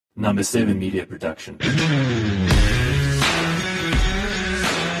Number 7 Media Production.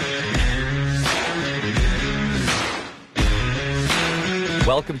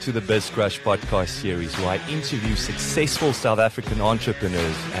 Welcome to the Biz Crush podcast series, where I interview successful South African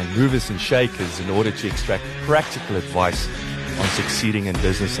entrepreneurs and movers and shakers in order to extract practical advice on succeeding in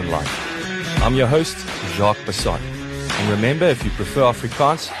business and life. I'm your host, Jacques Basson. And remember, if you prefer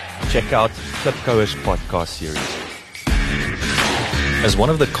Afrikaans, check out Klipkouers podcast series. As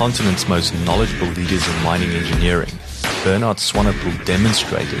one of the continent's most knowledgeable leaders in mining engineering, Bernard Swanepoel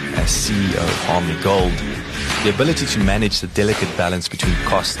demonstrated as CEO of Harmony Gold the ability to manage the delicate balance between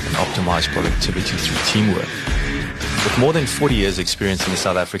cost and optimize productivity through teamwork. With more than 40 years experience in the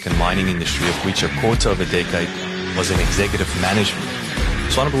South African mining industry, of which a quarter of a decade was in executive management,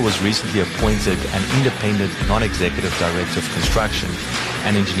 Swanepoel was recently appointed an independent non-executive director of construction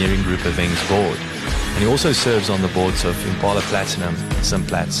and engineering group of Veng's board. And he also serves on the boards of Impala Platinum,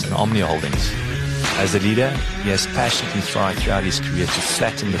 Simplats, and Omnia Holdings. As a leader, he has passionately tried throughout his career to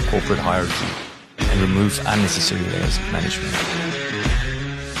flatten the corporate hierarchy and remove unnecessary layers of management.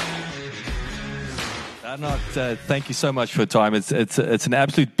 Bernard, thank you so much for your time. It's an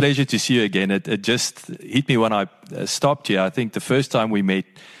absolute pleasure to see you again. It just hit me when I stopped here. I think the first time we met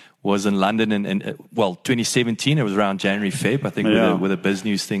was in London in 2017. It was around January, Feb, I think, with a biz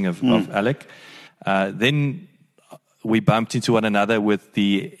news thing of Alec. Then we bumped into one another with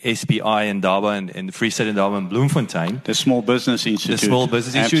the SBI in Durban and the Free State in Durban, Bloemfontein. The Small Business Institute. The Small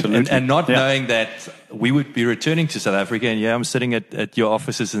Business Institute. And not knowing that we would be returning to South Africa. And I'm sitting at your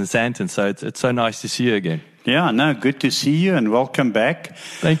offices in Sandton. So it's so nice to see you again. Yeah, no, good to see you and welcome back.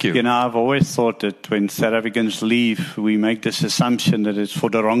 Thank you. You know, I've always thought that when South Africans leave, we make this assumption that it's for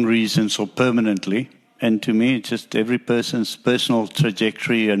the wrong reasons or permanently. And to me, it's just every person's personal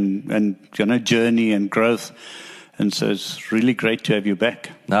trajectory and journey and growth. And so it's really great to have you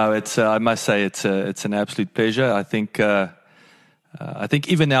back. No, I must say it's an absolute pleasure. I think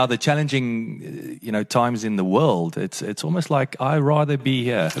even now the challenging times in the world, it's almost like I'd rather be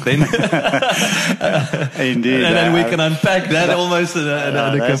here than indeed. And then we can unpack that almost in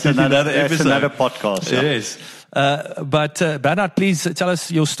another episode. That's another podcast. Yes. But Bernard, please tell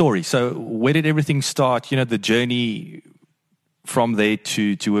us your story. So where did everything start? The journey from there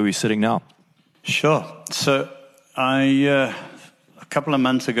to where we're sitting now. Sure. So I, a couple of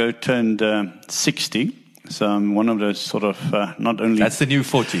months ago, turned 60. So I'm one of those sort of not only... That's the new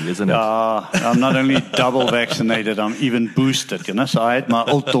 40, isn't it? I'm not only double vaccinated, I'm even boosted, So I had my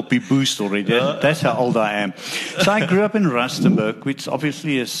old toppy boost already. That's how old I am. So I grew up in Rustenburg, which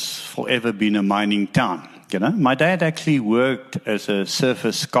obviously has forever been a mining town. My dad actually worked as a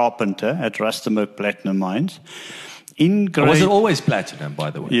surface carpenter at Rustenburg Platinum Mines. Was it always platinum, by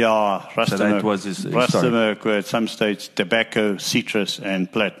the way? Yeah, Rustenburg. So that was his Rustenburg were at some stage tobacco, citrus, and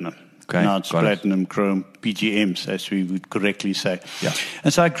platinum. Okay, now it's platinum, chrome, PGMs, as we would correctly say. Yeah.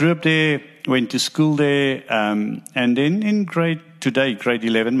 And so I grew up there, went to school there, and then in grade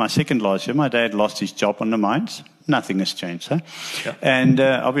 11, my second last year, my dad lost his job on the mines. Nothing has changed, huh? Yeah. And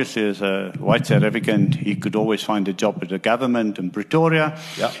obviously, as a white South African, he could always find a job with the government in Pretoria.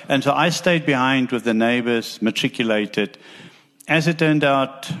 Yeah. And so I stayed behind with the neighbors, matriculated. As it turned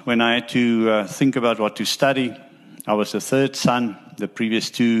out, when I had to think about what to study, I was the third son. The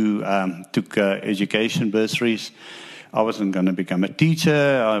previous two took education bursaries. I wasn't going to become a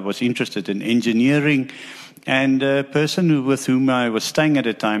teacher. I was interested in engineering. And the person with whom I was staying at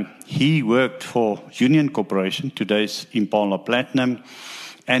the time, he worked for Union Corporation, today's Impala Platinum,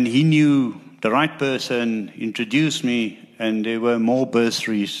 and he knew the right person, introduced me, and there were more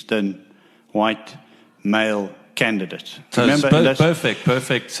bursaries than white male candidates. So it's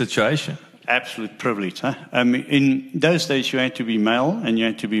perfect situation. Absolute privilege. Huh? In those days, you had to be male and you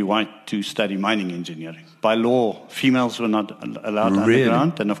had to be white to study mining engineering. By law, females were not allowed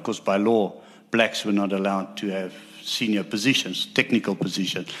underground, and of course, by law, blacks were not allowed to have senior positions, technical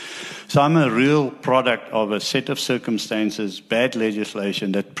positions. So I'm a real product of a set of circumstances, bad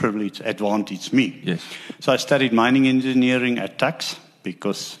legislation that advantaged me. Yes. So I studied mining engineering at Tuks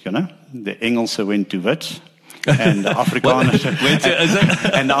because, the Engels went to Wits. And the Afrikaners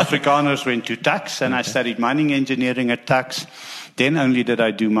went to Tuks, and I studied mining engineering at Tuks. Then only did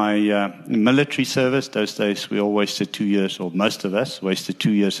I do my military service. Those days we all wasted 2 years, or most of us wasted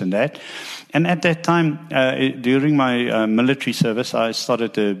 2 years in that. And at that time, during my military service, I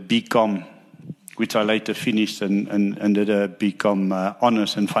started a BCom, which I later finished and did a BCom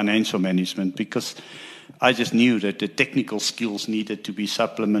honors in financial management, because I just knew that the technical skills needed to be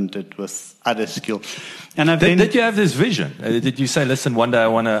supplemented with other skills. And did you have this vision? Did you say, listen, one day I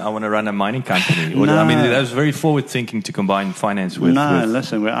want to run a mining company? Or, No. I mean, that was very forward thinking to combine finance with... No,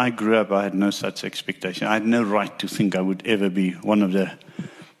 listen, where I grew up, I had no such expectation. I had no right to think I would ever be one of the,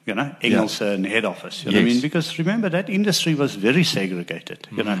 Engels in head office. You know what I mean? Because remember, that industry was very segregated.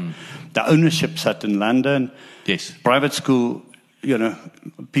 You know, the ownership sat in London. Yes. Private school,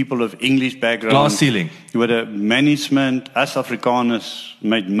 people of English background. Glass ceiling. With a management, us Afrikaners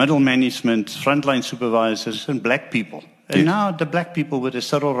made middle management, frontline supervisors, and black people. And now the black people with the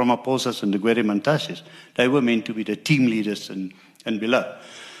Cyril Ramaphosa's and the Gwede Mantashes, they were meant to be the team leaders and below.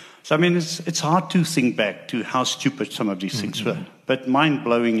 So, I mean, it's hard to think back to how stupid some of these things were, but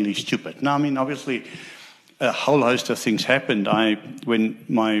mind-blowingly stupid. Now, I mean, obviously, a whole host of things happened. When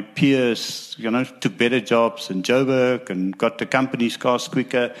my peers, took better jobs in Joburg and got the company's cars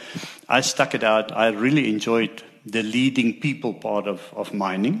quicker, I stuck it out. I really enjoyed the leading people part of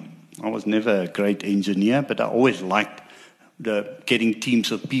mining. I was never a great engineer, but I always liked getting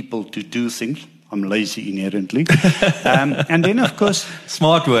teams of people to do things. I'm lazy inherently. And then, of course...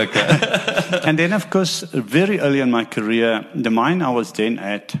 Smart worker. And then, of course, very early in my career, the mine I was then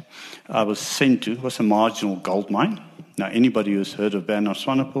at, I was sent to, was a marginal gold mine. Now, anybody who's heard of Bernard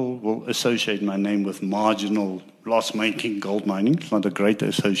Swanepoel will associate my name with marginal loss-making gold mining. It's not a great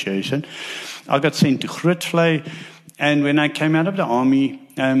association. I got sent to Grootvlei, and when I came out of the army,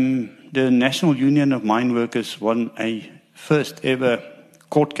 the National Union of Mine Workers won a first ever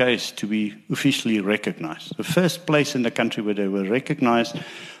court case to be officially recognized. The first place in the country where they were recognized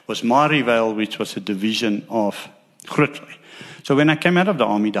was Marievale, which was a division of Grootvlei. So when I came out of the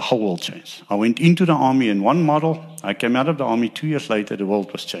army, the whole world changed. I went into the army in one model. I came out of the army 2 years later, the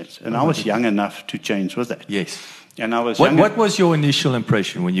world was changed. And I was young enough to change with that. Yes. And I was What was your initial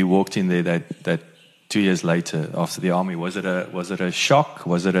impression when you walked in there that 2 years later after the army? Was it a shock?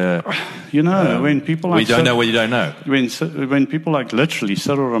 Was it a... when people like... We don't know what you don't know. When people like literally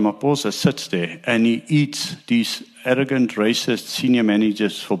Cyril Ramaphosa sits there and he eats these arrogant, racist senior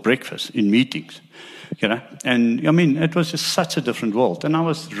managers for breakfast in meetings, and I mean, it was just such a different world. And I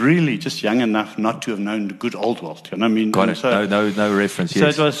was really just young enough not to have known the good old world. I mean, got it. So, no reference. So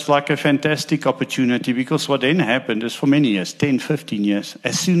yes. it was like a fantastic opportunity, because what then happened is for many years, 10, 15 years,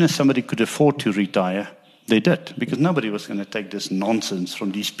 as soon as somebody could afford to retire, they did, because nobody was going to take this nonsense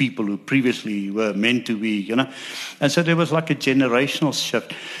from these people who previously were meant to be, And so there was like a generational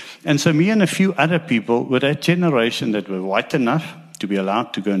shift. And so me and a few other people were that generation that were white enough to be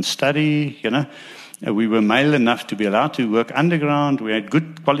allowed to go and study, We were male enough to be allowed to work underground. We had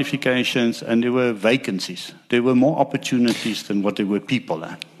good qualifications, and there were vacancies. There were more opportunities than what there were people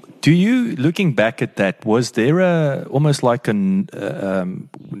at. Do you, looking back at that, was there almost like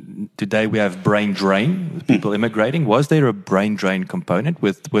today we have brain drain, people immigrating. Was there a brain drain component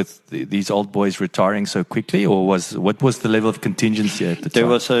with these old boys retiring so quickly, or what was the level of contingency at the time? There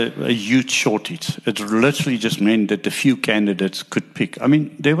was a huge shortage. It literally just meant that the few candidates could pick. I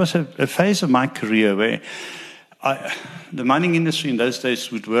mean, there was a phase of my career where the mining industry in those days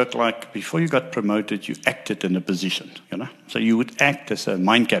would work like, before you got promoted, you acted in a position, So you would act as a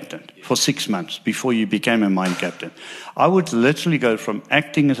mine captain for 6 months before you became a mine captain. I would literally go from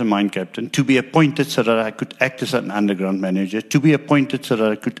acting as a mine captain to be appointed so that I could act as an underground manager, to be appointed so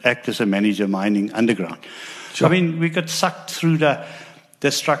that I could act as a manager mining underground. Sure. I mean, we got sucked through the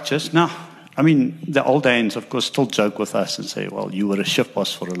structures. Now, I mean, the old hands, of course, still joke with us and say, well, you were a shift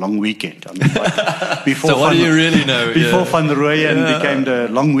boss for a long weekend. I mean, like, before so what do you really know? Before Van Rooyen became the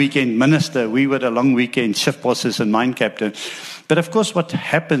long weekend minister, we were the long weekend shift bosses and mine captain. But of course, what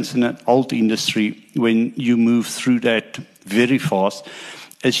happens in an old industry when you move through that very fast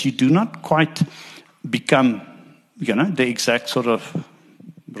is you do not quite become, the exact sort of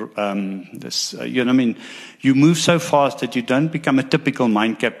you move so fast that you don't become a typical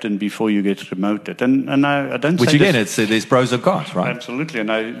mine captain before you get promoted. And I don't Which say again, this, there's pros and cons, right? Absolutely, and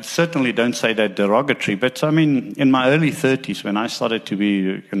I certainly don't say that derogatory. But I mean, in my early 30s, when I started to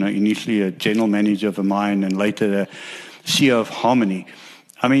be, initially a general manager of a mine and later the CEO of Harmony,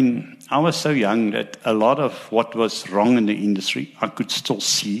 I mean, I was so young that a lot of what was wrong in the industry, I could still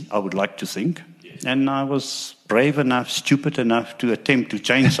see, I would like to think. And I was brave enough, stupid enough to attempt to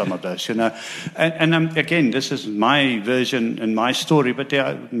change some of those, And again, this is my version and my story, but there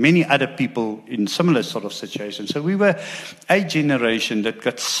are many other people in similar sort of situations. So we were a generation that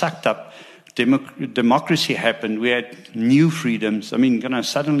got sucked up. Democracy happened. We had new freedoms. I mean,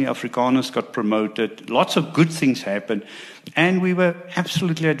 suddenly Afrikaners got promoted. Lots of good things happened. And we were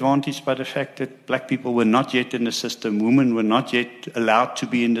absolutely advantaged by the fact that black people were not yet in the system. Women were not yet allowed to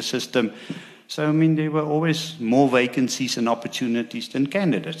be in the system. So, I mean, there were always more vacancies and opportunities than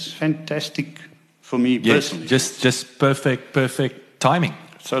candidates. Fantastic for me personally. Just perfect timing.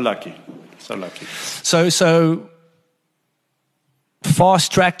 So lucky. So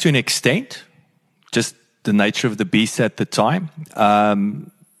fast track to an extent, just the nature of the beast at the time.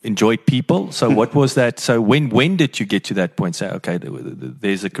 Enjoyed people. So what was that? So when did you get to that point? Say, okay,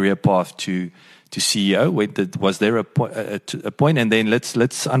 there's a career path to CEO. Was there a point? And then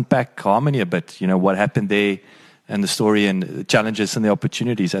let's unpack Harmony a bit. You know, what happened there, and the story and the challenges and the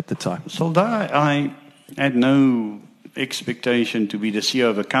opportunities at the time. So although I had no expectation to be the CEO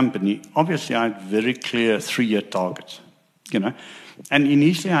of a company, obviously I had very clear 3-year targets. You know, and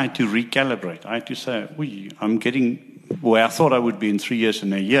initially I had to recalibrate. I had to say, I'm getting where I thought I would be in 3 years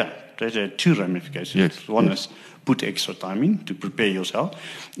and a year. There's 2 ramifications. Yes. One is put extra time in to prepare yourself,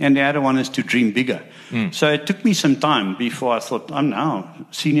 and the other one is to dream bigger. So it took me some time before I thought, I'm now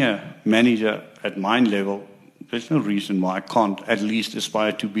senior manager at mine level. There's no reason why I can't at least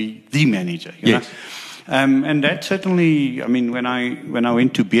aspire to be the manager. You know? And that certainly, I mean, when I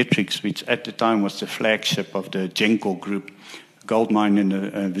went to Beatrix, which at the time was the flagship of the Genco Group, gold mine in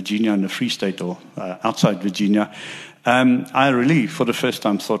Virginia, in the Free State or outside Virginia, I really, for the first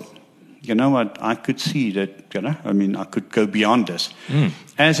time, thought, you know what, I could see that, you know, I mean, I could go beyond this.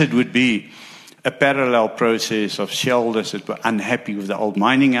 As it would be a parallel process of shareholders that were unhappy with the old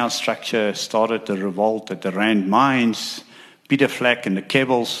mining house structure, started the revolt at the Rand mines, Peter Flack and the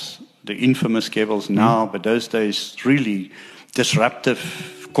Kebbles, the infamous Kebbles now, but those days really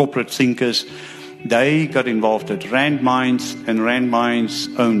disruptive corporate thinkers. They got involved at Rand Mines, and Rand Mines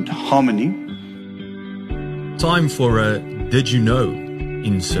owned Harmony. Time for a Did You Know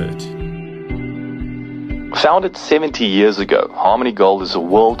insert. Founded 70 years ago, Harmony Gold is a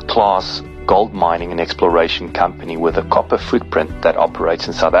world-class gold mining and exploration company with a copper footprint that operates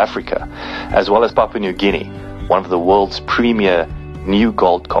in South Africa, as well as Papua New Guinea, one of the world's premier new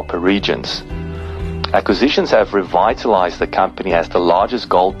gold-copper regions. Acquisitions have revitalized the company as the largest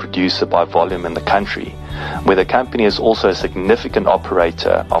gold producer by volume in the country, where the company is also a significant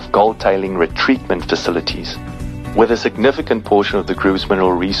operator of gold tailing retreatment facilities. With a significant portion of the group's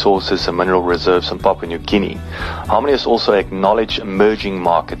mineral resources and mineral reserves in Papua New Guinea, Harmony is also an acknowledged emerging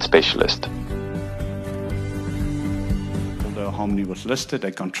market specialist. Although Harmony was listed,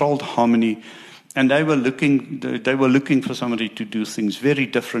 they controlled Harmony, and they were looking for somebody to do things very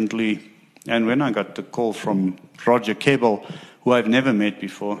differently. And when I got the call from Roger Kebble, who I've never met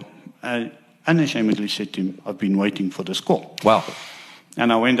before, I unashamedly said to him, I've been waiting for this call. Wow.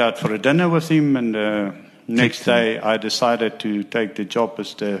 And I went out for a dinner with him, and next day I decided to take the job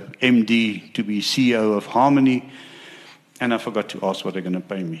as the MD to be CEO of Harmony. And I forgot to ask what they're going to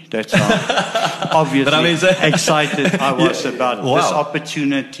pay me. That's how obviously excited I was about this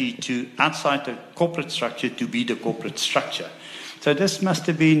opportunity to, outside the corporate structure, to be the corporate structure. So this must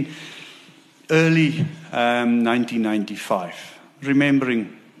have been early 1995.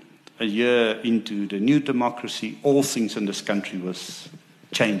 Remembering a year into the new democracy, all things in this country was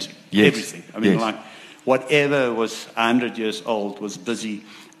changing. Yes. Everything. I mean, like whatever was 100 years old was busy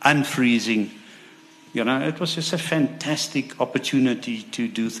unfreezing. You know, it was just a fantastic opportunity to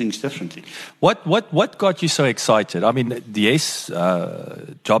do things differently. What got you so excited? I mean, yes,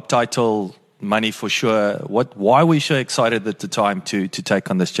 job title, money for sure. Why were you so excited at the time to take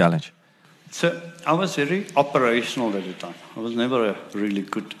on this challenge? So I was very operational at the time. I was never a really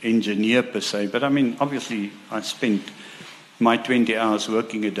good engineer per se, but I mean, obviously I spent my 20 hours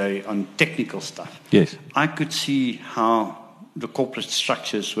working a day on technical stuff. Yes. I could see how the corporate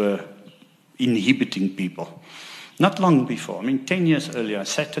structures were inhibiting people. Not long before, I mean 10 years earlier, I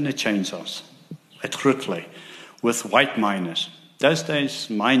sat in a chainsaws at Grootkley with white miners. Those days,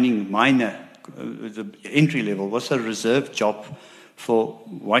 miner, the entry level was a reserved job for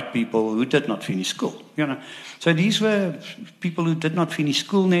white people who did not finish school. You know, so these were people who did not finish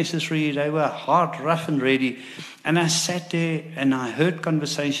school necessarily. They were hard, rough and ready. And I sat there and I heard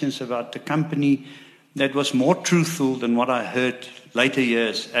conversations about the company that was more truthful than what I heard later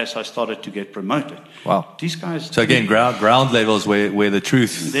years as I started to get promoted. Wow. These guys... So again, ground levels where the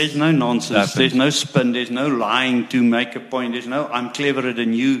truth... There's no nonsense. Happens. There's no spin. There's no lying to make a point. There's no, I'm cleverer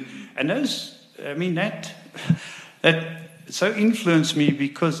than you. And those, I mean, that so influenced me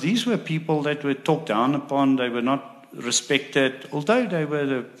because these were people that were talked down upon. They were not respected, although they were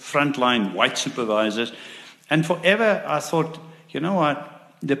the frontline white supervisors. And forever I thought, you know what?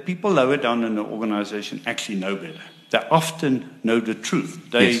 The people lower down in the organization actually know better. They often know the truth.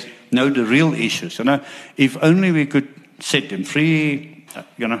 They know the real issues. You know, if only we could set them free,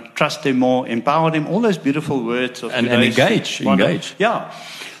 you know, trust them more, empower them, all those beautiful words of and engage. Yeah.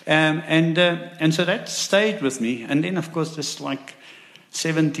 And so that stayed with me. And then, of course, there's like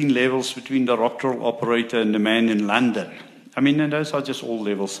 17 levels between the rock roll operator and the man in London. I mean, and those are just all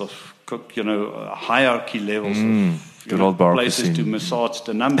levels of, hierarchy levels of places to massage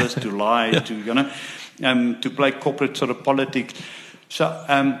the numbers, to lie, to play corporate sort of politics. So,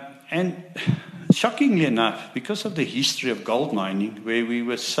 and shockingly enough, because of the history of gold mining, where we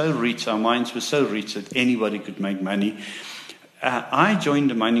were so rich, our mines were so rich that anybody could make money, I joined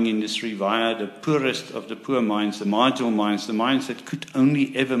the mining industry via the poorest of the poor mines, the marginal mines, the mines that could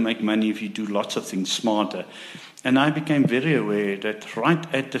only ever make money if you do lots of things smarter. And I became very aware that right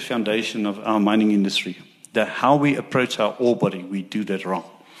at the foundation of our mining industry, how we approach our ore body, we do that wrong.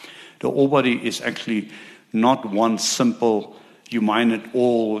 The ore body is actually not one simple, you mine it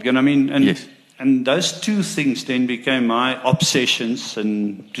all, you know what I mean? And, yes. And those two things then became my obsessions,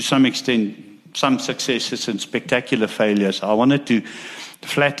 and to some extent, some successes and spectacular failures. I wanted to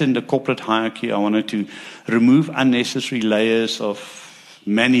flatten the corporate hierarchy. I wanted to remove unnecessary layers of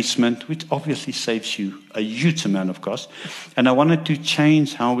management, which obviously saves you a huge amount of cost. And I wanted to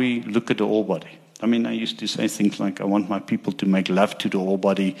change how we look at the ore body. I mean, I used to say things like, I want my people to make love to the ore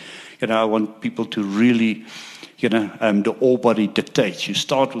body. I want people to really, the ore body dictates. You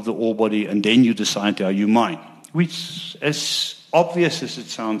start with the ore body and then you decide how you mine, which, as obvious as it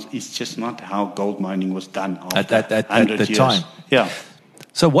sounds, is just not how gold mining was done at the time. Yeah.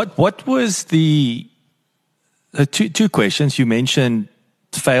 So what was the two questions? You mentioned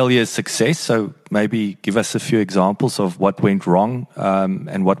failure, success. So maybe give us a few examples of what went wrong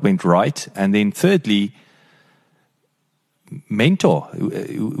and what went right. And then thirdly, mentor.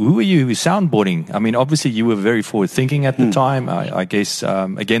 Who were you soundboarding? I mean, obviously you were very forward thinking at the time. I guess,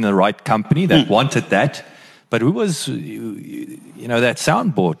 again, the right company that wanted that. But who was, that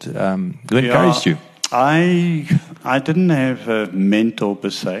soundboard? Who encouraged you? I didn't have a mentor per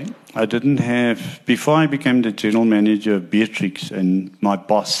se. I didn't have, before I became the general manager of Beatrix, and my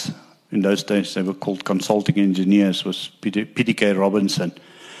boss, in those days they were called consulting engineers, was PDK Robinson,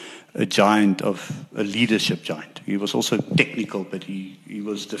 a leadership giant. He was also technical, but he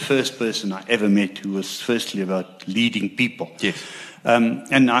was the first person I ever met who was firstly about leading people. Yes.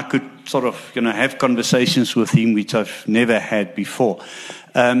 And I could sort of, have conversations with him, which I've never had before.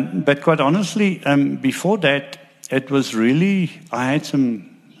 But quite honestly, before that, it was really, I had some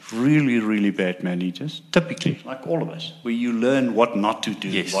really, really bad managers, typically, like all of us, where you learn what not to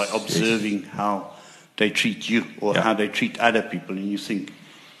do by observing how they treat you or how they treat other people. And you think,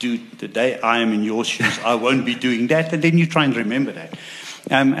 dude, the day I am in your shoes, I won't be doing that. And then you try and remember that.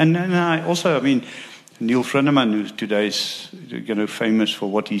 And I also, Neil Frenneman, who today is famous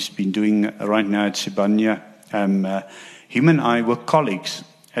for what he's been doing right now at Sibanye, him and I were colleagues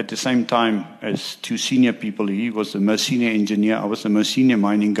at the same time as two senior people. He was the most senior engineer, I was the most senior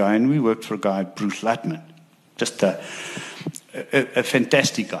mining guy, and we worked for a guy, Bruce Latman. Just a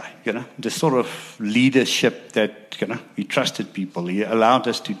fantastic guy, the sort of leadership that, he trusted people. He allowed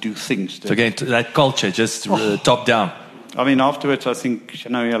us to do things. So again, that culture, just top down. Afterwards, I think, he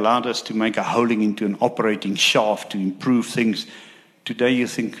allowed us to make a holding into an operating shaft to improve things. Today, you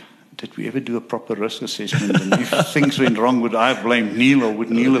think, did we ever do a proper risk assessment? And if things went wrong, would I have blamed Neil or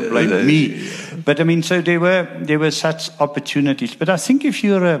would Neil have blamed me? But, so there were such opportunities. But I think if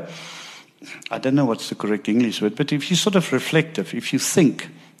you're I don't know what's the correct English word, but if you're sort of reflective, if you think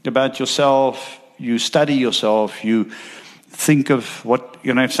about yourself, you study yourself, you think of what,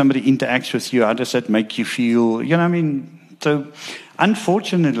 if somebody interacts with you, how does that make you feel? So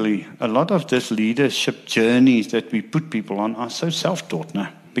unfortunately, a lot of this leadership journeys that we put people on are so self-taught now,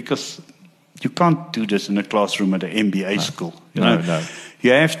 because you can't do this in a classroom at an MBA school. No.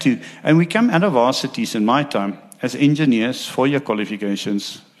 You have to, and we come out of varsities in my time as engineers, 4-year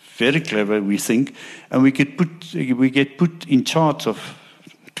qualifications, very clever, we think, and we get put in charge of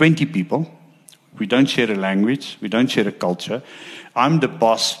 20 people. We don't share a language, we don't share a culture. I'm the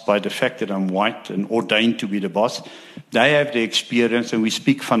boss by the fact that I'm white and ordained to be the boss. They have the experience, and we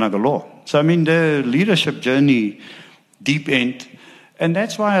speak Fanagalo. So, the leadership journey, deep end, and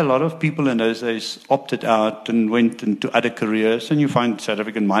that's why a lot of people in those days opted out and went into other careers, and you find South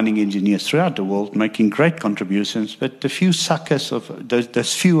African mining engineers throughout the world making great contributions, but the few suckers of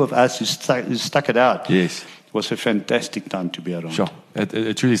those few of us who stuck it out was a fantastic time to be around. Sure,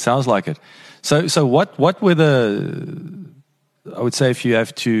 it truly sounds like it. So what were I would say, if you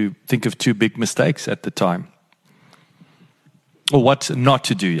have to think of two big mistakes at the time, or what not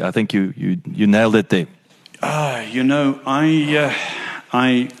to do? I think you nailed it there.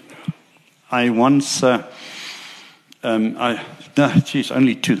 I once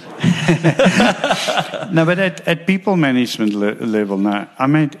Only 2. No, but at people management level now, I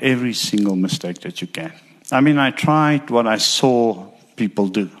made every single mistake that you can. I mean, I tried what I saw people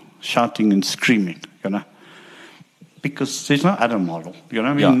do, shouting and screaming, because there's no other model.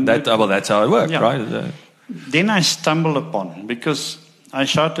 I mean, that's how it worked, right? Then I stumbled upon, because I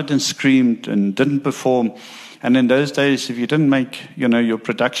shouted and screamed and didn't perform. And in those days, if you didn't make, your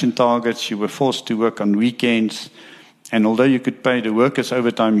production targets, you were forced to work on weekends. And although you could pay the workers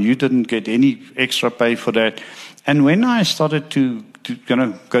overtime, you didn't get any extra pay for that. And when I started to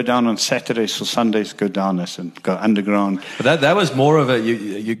go down on Saturdays or Sundays, go down and go underground. But that was more of a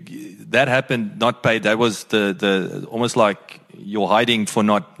that happened not paid. That was the almost like you're hiding for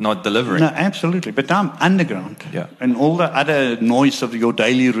not delivering. No, absolutely. But now I'm underground. Yeah. And all the other noise of your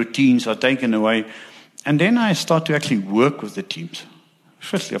daily routines are taken away. And then I start to actually work with the teams.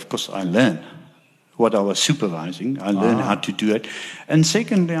 Firstly, of course, I learn what I was supervising. I learned how to do it. And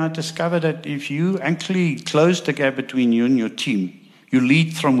secondly, I discovered that if you actually close the gap between you and your team, you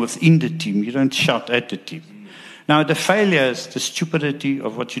lead from within the team. You don't shout at the team. Now, the failure is the stupidity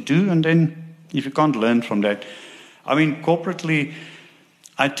of what you do. And then if you can't learn from that, I mean, corporately,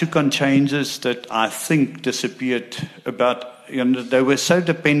 I took on changes that I think disappeared about. They were so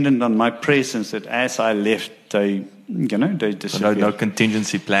dependent on my presence that as I left, they disappeared. No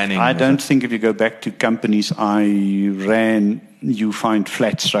contingency planning. I don't think if you go back to companies I ran, you find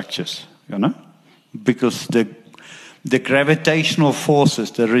flat structures, because the gravitational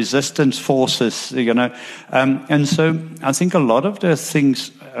forces, the resistance forces, and so I think a lot of the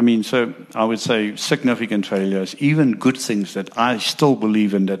things, so I would say significant failures, even good things that I still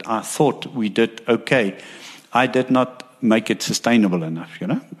believe in, that I thought we did okay, I did not make it sustainable enough,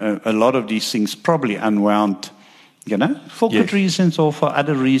 A lot of these things probably unwound, for good reasons or for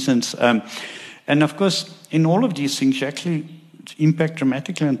other reasons. And of course, in all of these things, you actually impact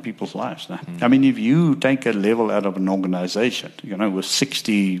dramatically on people's lives. I mean, if you take a level out of an organization, with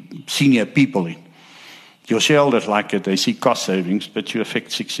 60 senior people in, your shareholders like it, they see cost savings, but you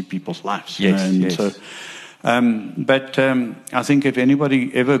affect 60 people's lives. Yes. So, I think if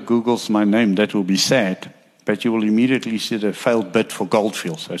anybody ever Googles my name, that will be sad. But you will immediately see the failed bid for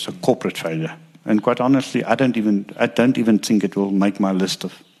Goldfields as a corporate failure. And quite honestly, I don't even think it will make my list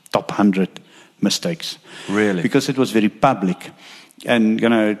of top 100 mistakes. Really? Because it was very public. And,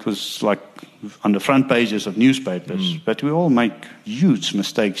 it was like on the front pages of newspapers. But we all make huge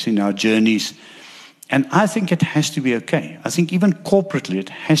mistakes in our journeys. And I think it has to be okay. I think even corporately, it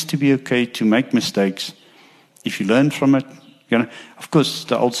has to be okay to make mistakes. If you learn from it, of course,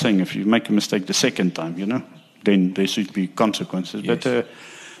 the old saying, if you make a mistake the second time, then there should be consequences. Yes. But,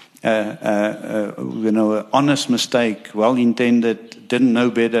 an honest mistake, well-intended, didn't know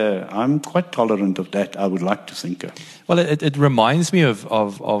better, I'm quite tolerant of that, I would like to think. Well, it reminds me of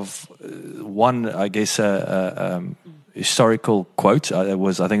one, I guess, historical quote. It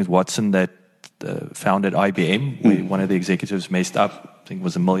was, I think, Watson that founded IBM, where one of the executives messed up. I think it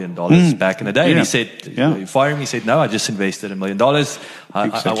was $1 million back in the day. Yeah. And he said, you fire him? He said, no, I just invested $1 million.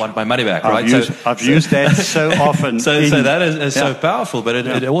 I want my money back, right? I've used that so often. So that is so powerful. But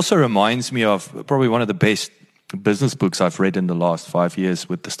it also reminds me of probably one of the best business books I've read in the last 5 years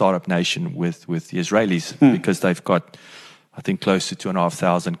with the Startup Nation with the Israelis, because they've got, I think, close to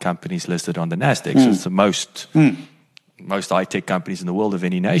 2,500 companies listed on the NASDAQ. So it's the most high-tech companies in the world of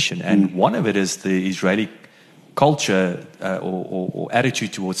any nation. And one of it is the Israeli culture or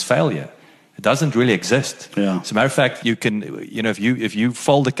attitude towards failure. It doesn't really exist. Yeah. As a matter of fact, you can, if you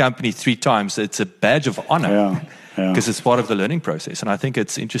fold a company 3 times, it's a badge of honor because it's part of the learning process. And I think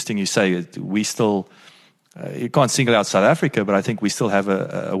it's interesting you say we still, you can't single out South Africa, but I think we still have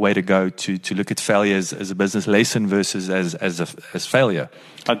a way to go to look at failures as a business lesson versus as failure.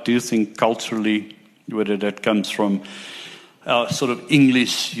 I do think culturally, whether that comes from our sort of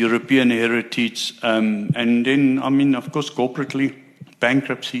English, European heritage. And then, of course, corporately,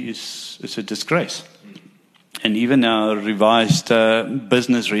 bankruptcy is a disgrace. And even our revised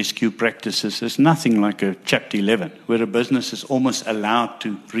business rescue practices is nothing like a Chapter 11, where a business is almost allowed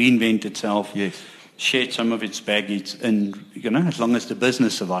to reinvent itself, shed some of its baggage, and, as long as the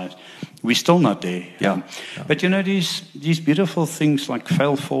business survives. We're still not there. But, these beautiful things like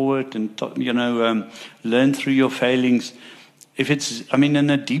fail forward and, learn through your failings. If it's, in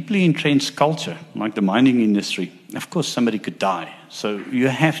a deeply entrenched culture, like the mining industry, of course somebody could die. So you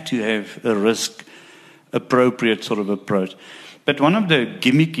have to have a risk-appropriate sort of approach. But one of the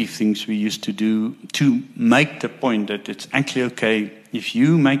gimmicky things we used to do to make the point that it's actually okay if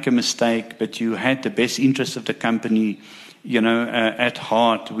you make a mistake, but you had the best interest of the company, at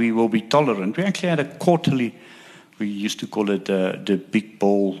heart, we will be tolerant. We actually had a quarterly We used to call it the Big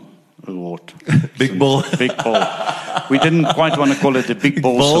Ball Award. Big Ball. Big Ball. We didn't quite want to call it the Big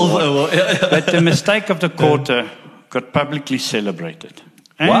Balls Award. But the mistake of the quarter got publicly celebrated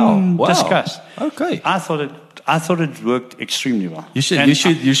and discussed. Okay. I thought it worked extremely well. You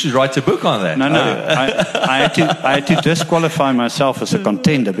should write a book on that. No. I had to disqualify myself as a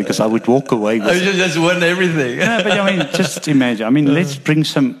contender because I would walk away with You just won everything. No, but I mean, just imagine. I mean, let's bring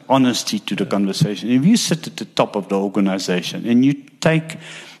some honesty to the conversation. If you sit at the top of the organization and you take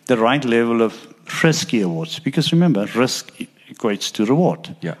the right level of risky awards, because remember, risk equates to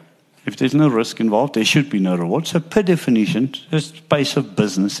reward. Yeah. If there's no risk involved, there should be no reward. So per definition, this space of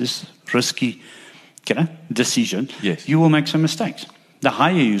business is risky decision. Yes. You will make some mistakes. The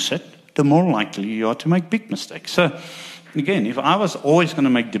higher you sit, the more likely you are to make big mistakes. So again, if I was always going to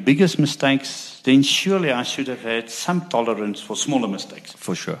make the biggest mistakes, then surely I should have had some tolerance for smaller mistakes.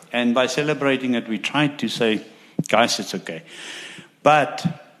 For sure. And by celebrating it, we tried to say, guys, it's okay. But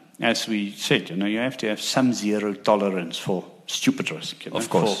as we said, you have to have some zero tolerance for stupid risk. Of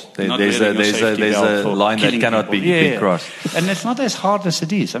course. There's a line that cannot be crossed. And it's not as hard as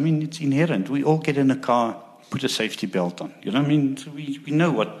it is. I mean, it's inherent. We all get in a car, put a safety belt on. You know what I mean? We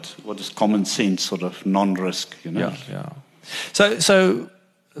know what is common sense, sort of non-risk. Yeah. So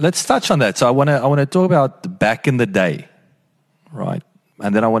let's touch on that. So I want to talk about back in the day, right?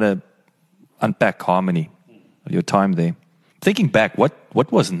 And then I want to unpack Harmony, your time there. Thinking back, what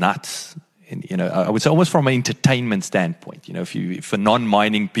was nuts? I would say almost from an entertainment standpoint. For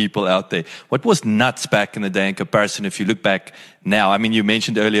non-mining people out there, what was nuts back in the day in comparison? If you look back now, I mean, you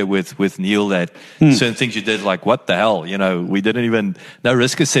mentioned earlier with Neil that certain things you did, like what the hell? We didn't even no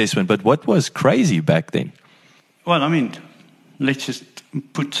risk assessment. But what was crazy back then? Well, I mean, let's just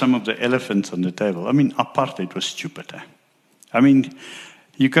put some of the elephants on the table. I mean, apartheid was stupid. I mean,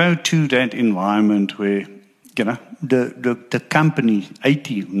 you go to that environment where the company,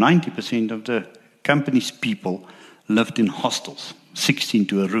 90% of the company's people lived in hostels, 16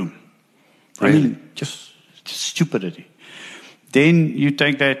 to a room. Really? I mean, just stupidity. Then you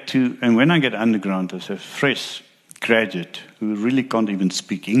take that and when I get underground as a fresh graduate who really can't even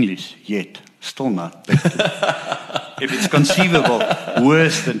speak English yet, still not, but if it's conceivable,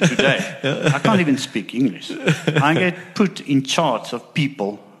 worse than today. I can't even speak English. I get put in charge of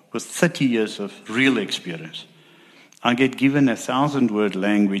people with 30 years of real experience. I get given 1,000-word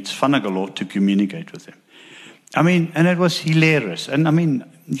language, Fanagalo, to communicate with them. I mean, and it was hilarious. And I mean,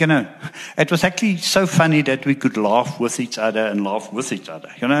 it was actually so funny that we could laugh with each other and laugh with each other.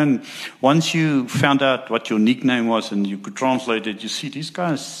 And once you found out what your nickname was and you could translate it, you see these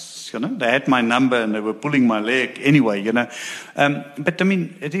guys, they had my number and they were pulling my leg anyway, But I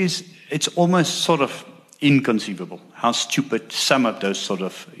mean, it's almost sort of inconceivable how stupid some of those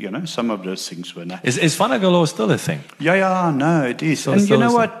some of those things were. Is Fanagalo still a thing? Yeah, no, it is. And you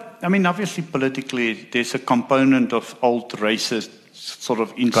know what? I mean, obviously, politically, there's a component of old racist sort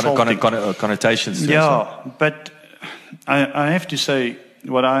of insulting connotations. Yeah, but I have to say,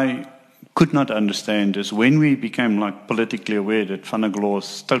 what I could not understand is when we became politically aware that Fanagalo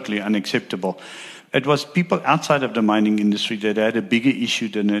was totally unacceptable. It was people outside of the mining industry that had a bigger issue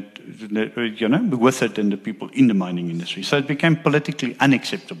with it than the people in the mining industry. So it became politically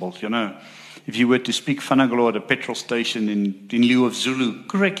unacceptable. If you were to speak Fanagalo at a petrol station in lieu of Zulu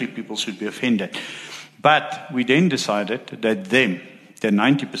correctly, people should be offended. But we then decided that the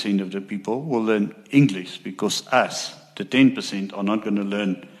 90% of the people, will learn English because us, the 10%, are not going to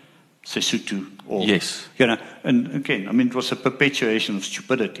learn Sesotho or yes, and again, I mean, it was a perpetuation of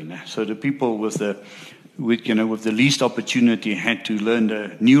stupidity. So the people with the least opportunity had to learn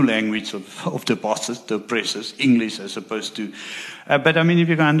the new language of the bosses, the oppressors, English as opposed to. But I mean, if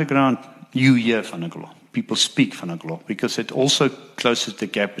you go underground, you hear Fanagalo. People speak Fanagalo because it also closes the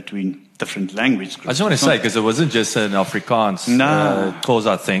gap between different language groups. I just want to say, because it wasn't just an Afrikaans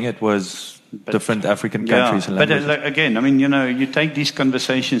Xhosa thing; it was different African countries and languages. But again, I mean, you take these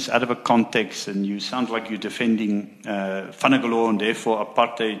conversations out of a context and you sound like you're defending Fanagalo and therefore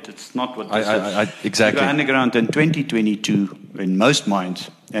apartheid. It's not what this is. Exactly. You go underground in 2022 in most mines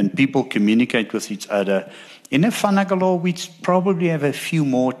and people communicate with each other in a Fanagalo which probably have a few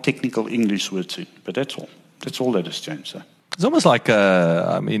more technical English words in. But that's all. That's all that has changed. So. It's almost like,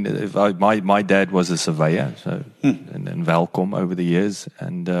 my dad was a surveyor in Welkom over the years.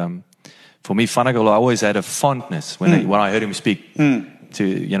 And for me, Fanagalo, I always had a fondness when I heard him speak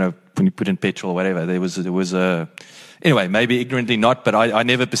to, when you put in petrol or whatever. There was a, anyway, maybe ignorantly not, but I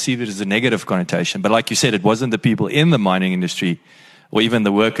never perceived it as a negative connotation. But like you said, it wasn't the people in the mining industry or even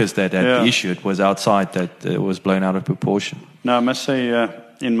the workers that had the issue. It was outside that it was blown out of proportion. No, I must say,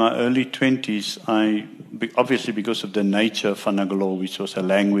 in my early 20s, obviously because of the nature of Fanagalo, which was a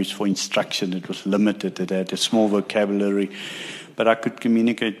language for instruction, it was limited, it had a small vocabulary, but I could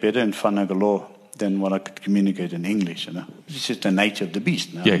communicate better in Fanagalo than what I could communicate in English, you know. It's just the nature of the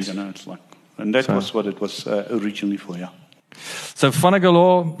beast now, yes. you know, it's like, and that was what it was originally for, yeah. So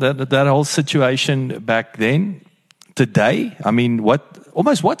Fanagalo, that whole situation back then, today, I mean,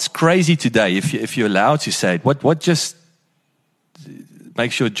 what's crazy today, if you're allowed to say it, what just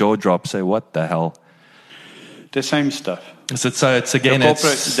makes your jaw drop, say, what the hell? The same stuff. So it's again,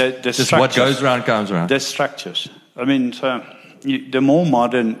 it's just what goes around comes around. The structures. I mean, so the more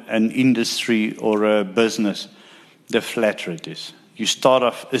modern an industry or a business, the flatter it is. You start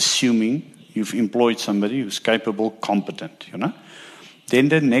off assuming you've employed somebody who's capable, competent, you know. Then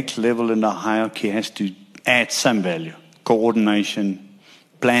the next level in the hierarchy has to add some value. Coordination,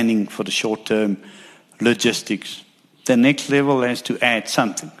 planning for the short term, logistics. The next level has to add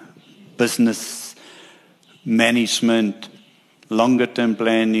something. Business, management, longer term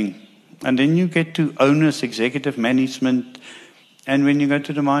planning. And then you get to owners, executive management. And when you go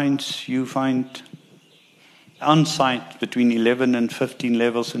to the mines, you find on-site between 11 and 15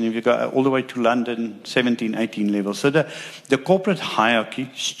 levels. And if you go all the way to London, 17, 18 levels. So the corporate hierarchy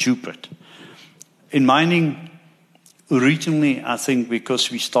is stupid. In mining, originally, I think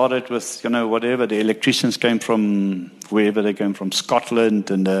because we started with, you know, whatever, the electricians came from wherever they came from, Scotland,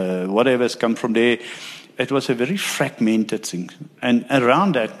 and whatever's come from there, it was a very fragmented thing. And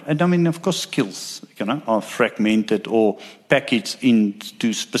around that, and I mean, of course, skills, you know, are fragmented or packaged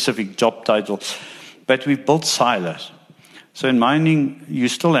into specific job titles. But we've built silos. So in mining, you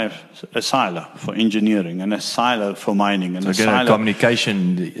still have a silo for engineering and a silo for mining, and so again, a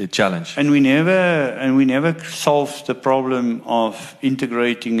communication challenge. And we never solved the problem of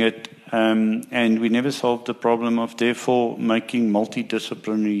integrating it, and we never solved the problem of therefore making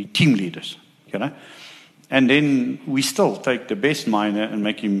multidisciplinary team leaders. You know, and then we still take the best miner and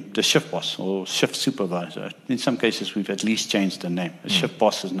make him the shift boss or shift supervisor. In some cases, we've at least changed the name. A shift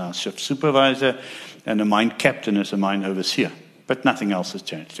boss is now a shift supervisor, and a mine captain is a mine overseer. But nothing else has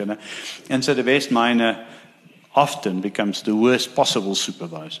changed, you know. And so the best miner often becomes the worst possible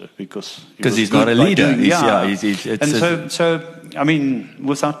supervisor because he's not a leader. So I mean,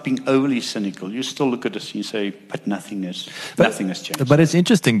 without being overly cynical, you still look at this and you say, but nothing has changed. But it's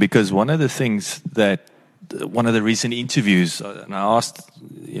interesting because one of the things that one of the recent interviews, and I asked,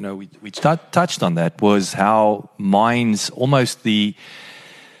 you know, we touched on that, was how mines almost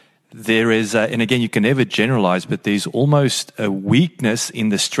there is, and again, you can never generalize, but there's almost a weakness in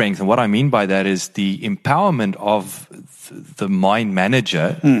the strength. And what I mean by that is the empowerment of the mine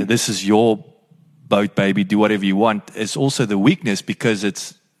manager. This is your boat, baby, do whatever you want, is also the weakness because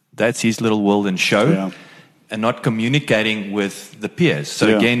that's his little world and show. Yeah. And not communicating with the peers.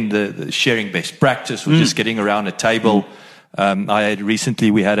 So again, the sharing best practice, or just getting around a table. We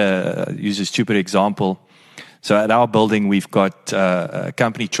had use a stupid example. So at our building, we've got a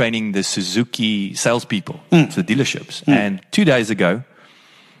company training the Suzuki salespeople, so dealerships. And 2 days ago,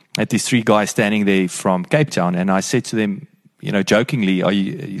 I had these 3 guys standing there from Cape Town, and I said to them, you know, jokingly,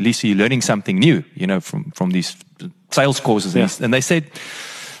 Lisa, you're learning something new, you know, from these sales courses. Yeah. And they said,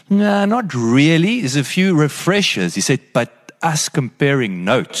 no, not really. There's a few refreshers. He said, but us comparing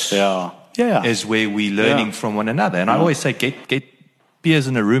notes is where we're learning from one another. And I always say, get peers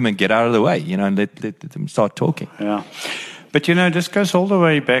in a room and get out of the way, you know, and let them start talking. Yeah. But, you know, this goes all the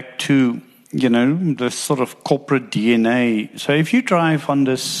way back to, you know, the sort of corporate DNA. So if you drive on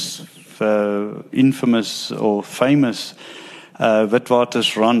this infamous or famous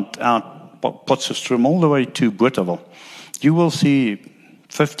Witwatersrand out Potchefstroom all the way to Bothaville, you will see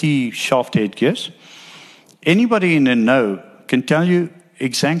 50 shaft headgears. Anybody in the know can tell you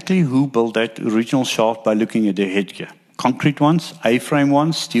exactly who built that original shaft by looking at the headgear. Concrete ones, A-frame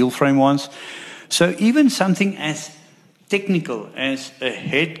ones, steel frame ones. So even something as technical as a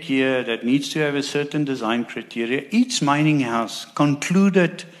headgear that needs to have a certain design criteria, each mining house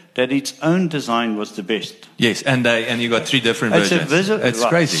concluded that its own design was the best. Yes, and you got 3 different versions. It's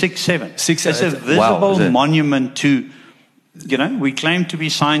crazy. 6, 7. It's a visible monument to, you know, we claim to be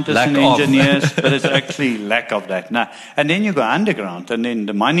scientists and engineers, but it's actually lack of that. Now, and then you go underground, and then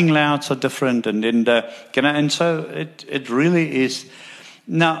the mining layouts are different, and then and so it really is.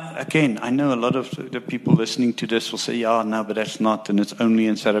 Now, again, I know a lot of the people listening to this will say, yeah, no, but that's not, and it's only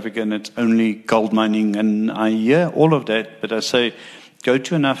in South Africa, and it's only gold mining, and I hear all of that, but I say, go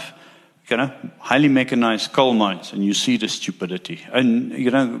to enough, you know, highly mechanized coal mines, and you see the stupidity. And, you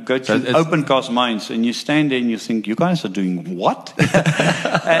know, go to open cast mines, and you stand there and you think, you guys are doing what?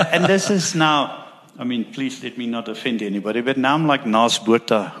 And this is now, I mean, please let me not offend anybody, but now I'm like Nas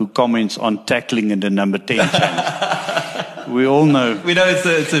Botha, who comments on tackling in the number 10 channel. We all know. We know it's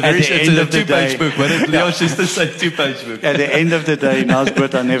a two-page book, but Leon used to say two-page book. At the end of the day, Nas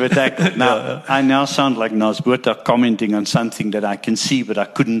Botha never tackled. Now, I now sound like Nas Botha commenting on something that I can see, but I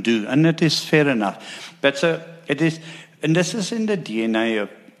couldn't do. And it is fair enough. But so it is, and this is in the DNA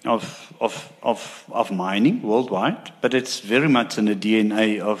of mining worldwide, but it's very much in the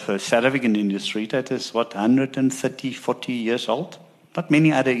DNA of a South African industry that is, 130, 40 years old? Not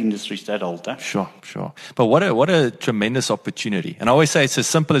many other industries that old. Huh? Sure. But what a tremendous opportunity. And I always say it's as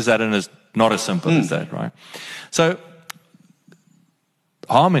simple as that and it's not as simple as that, right? So,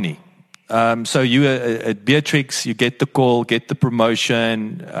 Harmony. So you at Beatrix, you get the call, get the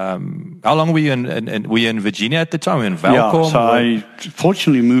promotion. How long were you in Virginia at the time? Were you in Valcom? Yeah, so I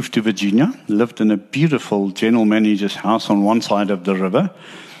fortunately moved to Virginia, lived in a beautiful general manager's house on one side of the river.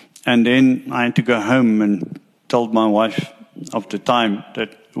 And then I had to go home and told my wife of the time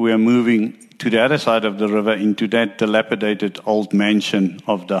that we are moving to the other side of the river into that dilapidated old mansion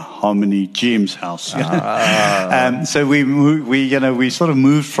of the Harmony James house. So we sort of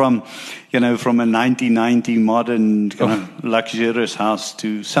moved from a 1990 modern luxurious house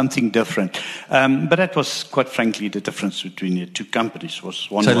to something different. But that was, quite frankly, the difference between the two companies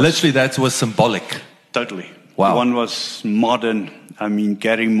was one. So literally that was symbolic. Totally. Wow. One was modern. I mean,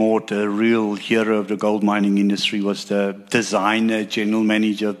 Gary Moore, the real hero of the gold mining industry, was the designer, general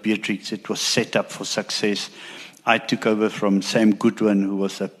manager of Beatrix. It was set up for success. I took over from Sam Goodwin, who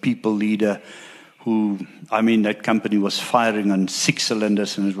was a people leader, that company was firing on 6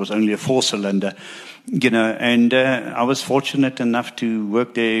 cylinders and it was only a 4-cylinder, and I was fortunate enough to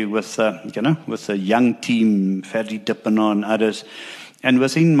work there with a young team, Ferdy Dippenaar and others. And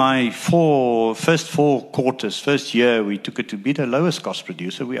within my first 4 quarters, first year, we took it to be the lowest cost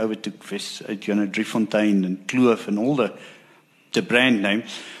producer. We overtook Driefontein and Kloof and all the brand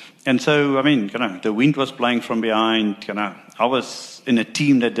names. And so, the wind was blowing from behind. I was in a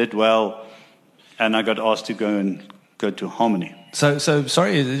team that did well, and I got asked to go to Harmony. So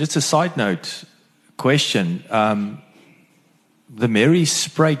sorry, just a side note question. The Mary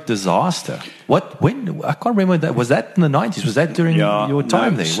Spruit disaster. When? I can't remember that. Was that in the 90s? Was that during your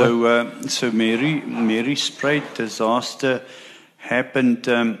time there? So Mary Spruit disaster happened.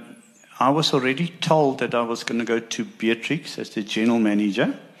 I was already told that I was going to go to Beatrix as the general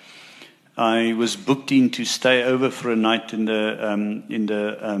manager. I was booked in to stay over for a night in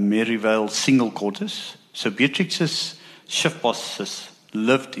the Maryvale single quarters. So Beatrix's shift bosses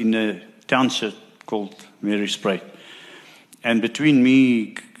lived in a township called Mary Spruit. And between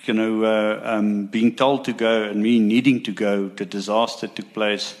me, being told to go and me needing to go, the disaster took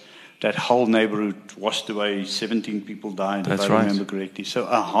place. That whole neighborhood washed away. 17 people died, if I remember correctly. So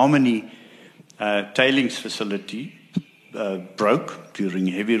a Harmony tailings facility broke during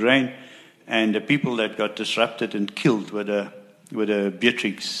heavy rain, and the people that got disrupted and killed were the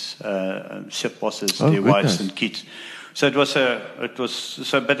Beatrix ship bosses, their wives and kids. So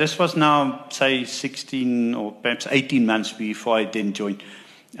but this was now, say, 16 or perhaps 18 months before I then joined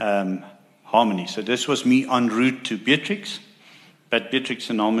Harmony. So this was me en route to Beatrix, but Beatrix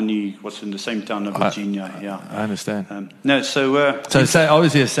and Harmony was in the same town of Virginia. I understand. So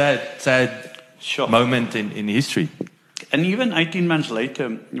obviously a sad moment in history. And even 18 months later,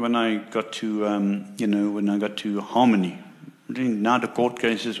 when I got to Harmony, now the court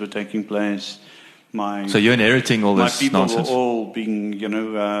cases were taking place. So you're inheriting all this nonsense. My people were all being,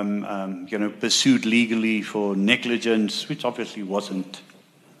 pursued legally for negligence, which obviously wasn't,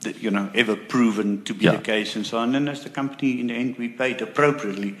 ever proven to be the case, and so on. And as the company, in the end, we paid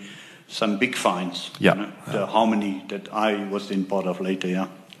appropriately some big fines. The Harmony that I was then part of later. Yeah.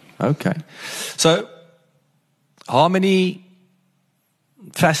 Okay. So Harmony,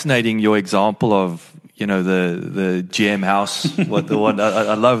 fascinating. Your example of the GM house.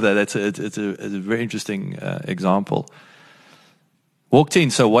 I love that. It's a very interesting example. Walked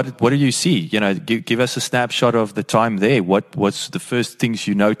in. So what do you see? Give us a snapshot of the time there. What's the first things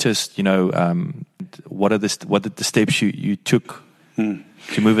you noticed? What are the steps you took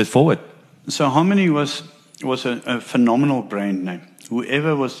to move it forward? So Harmony was a phenomenal brand name.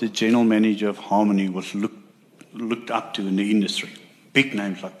 Whoever was the general manager of Harmony was looked up to in the industry. Big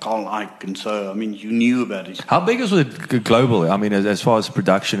names like Carl Ike, and so you knew about it. How big was it globally? As far as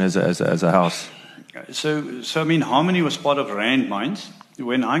production as a house. So Harmony was part of Rand Mines.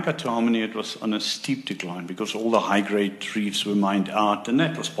 When I got to Harmony, it was on a steep decline because all the high-grade reefs were mined out, and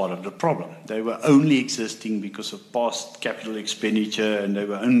that was part of the problem. They were only existing because of past capital expenditure, and they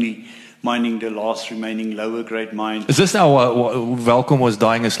were only mining the last remaining lower grade mine. Is this now Welkom was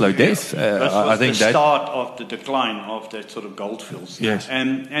dying a slow death? This was I think the start of the decline of that sort of goldfields. Yes.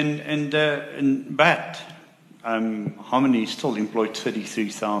 But Harmony still employed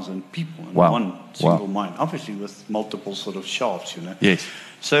 33,000 people in Wow. one single mine, obviously with multiple sort of shafts, Yes.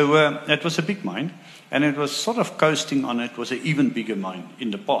 So it was a big mine, and it was sort of coasting on it was an even bigger mine in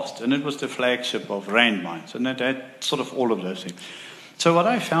the past, and it was the flagship of Rand Mines, and it had sort of all of those things. So what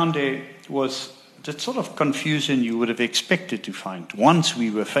I found there was that sort of confusion you would have expected to find once we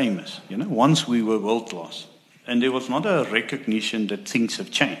were famous, once we were world class, and there was not a recognition that things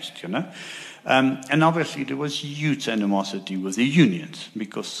have changed, and obviously there was huge animosity with the unions,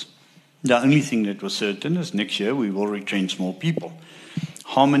 because the only thing that was certain is next year we will retrench more people.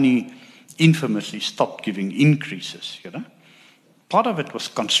 Harmony infamously stopped giving increases, Part of it was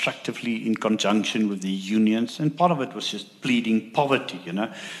constructively in conjunction with the unions, and part of it was just pleading poverty,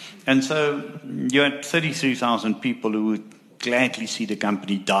 And so you had 33,000 people who would gladly see the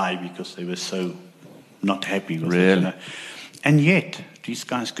company die because they were so not happy with it. And yet, these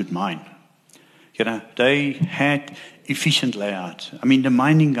guys could mine. They had efficient layouts. I mean, the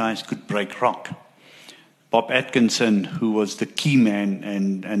mining guys could break rock. Bob Atkinson, who was the key man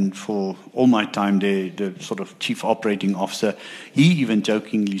and for all my time there, the sort of chief operating officer, he even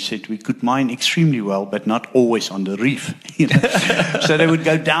jokingly said we could mine extremely well, but not always on the reef. So they would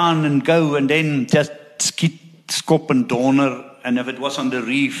go down and go and then just skop and donor, and if it was on the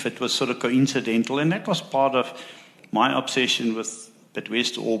reef, it was sort of coincidental, and that was part of my obsession with that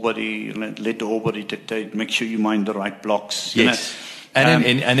where's the ore body, let the ore body dictate, make sure you mine the right blocks. Yes, and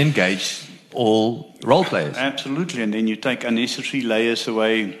engage all role players. Absolutely, and then you take unnecessary layers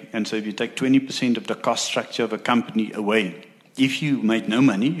away, and so if you take 20% of the cost structure of a company away, if you made no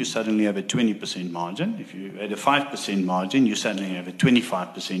money, you suddenly have a 20% margin. If you had a 5% margin, you suddenly have a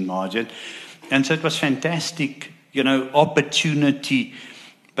 25% margin. And so it was fantastic, opportunity,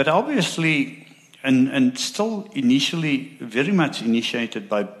 but obviously, and still initially very much initiated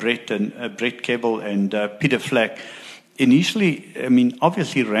by Brett Kebbel and Peter Flack. Initially, I mean,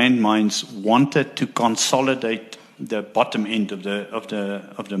 obviously, Rand Mines wanted to consolidate the bottom end of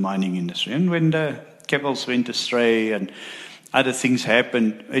the mining industry, and when the Kebbels went astray and other things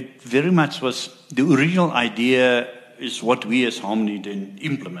happened, it very much was the original idea is what we as Harmony then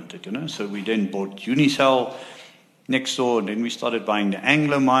implemented. So we then bought Unicell next door, and then we started buying the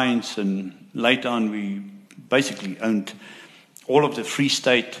Anglo mines, and later on we basically owned all of the Free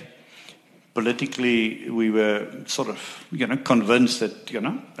State. Politically, we were sort of, convinced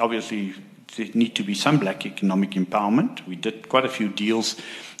that, obviously there need to be some black economic empowerment. We did quite a few deals.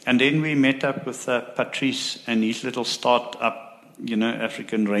 And then we met up with Patrice and his little start-up,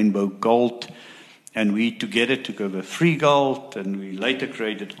 African Rainbow Gold. And we together took over Free Gold, and we later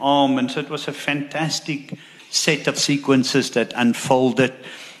created ARM. And so it was a fantastic set of sequences that unfolded.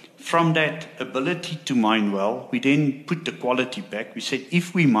 From that ability to mine well, we then put the quality back. We said,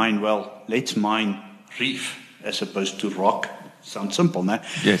 if we mine well, let's mine reef as opposed to rock. Sounds simple, no?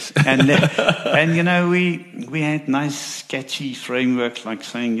 Yes. And we had nice, catchy frameworks like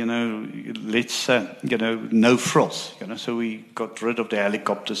saying, let's, no frills. So we got rid of the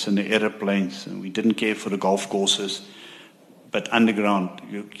helicopters and the airplanes, and we didn't care for the golf courses. But underground,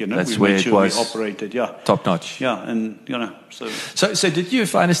 that's we where made sure it was we operated, top notch. Yeah, and so. So did you,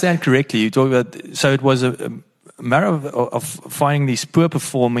 if I understand correctly, you talk about, so it was a matter of finding these poor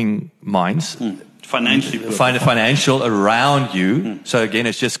performing mines, financially, financial around you. So again,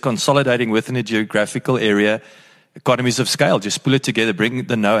 it's just consolidating within a geographical area, economies of scale. Just pull it together, bring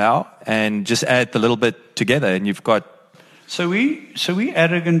the know-how, and just add the little bit together, and you've got. So we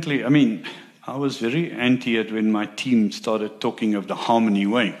arrogantly, I mean, I was very anti it when my team started talking of the Harmony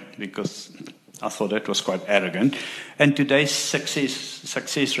way, because I thought that was quite arrogant. And today's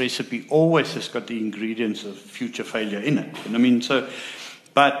success recipe always has got the ingredients of future failure in it. I mean,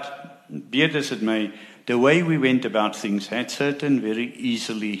 but be it as it may, the way we went about things had certain very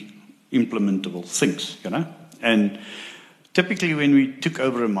easily implementable things, And typically when we took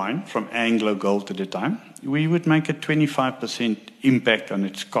over a mine from Anglo Gold at the time, we would make a 25% impact on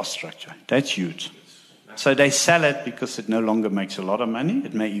its cost structure. That's huge. So they sell it because it no longer makes a lot of money.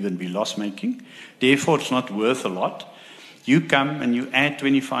 It may even be loss-making. Therefore, it's not worth a lot. You come and you add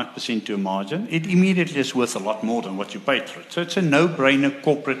 25% to a margin. It immediately is worth a lot more than what you paid for it. So it's a no-brainer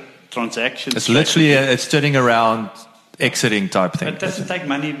corporate transaction. It's literally it's turning around, exiting type thing. It doesn't take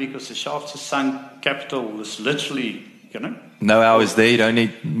money because the shafts are sunk. Capital is literally... No hours there. You don't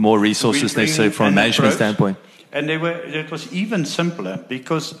need more resources necessarily from a management standpoint. And it was even simpler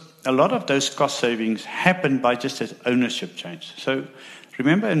because a lot of those cost savings happened by just as ownership change. So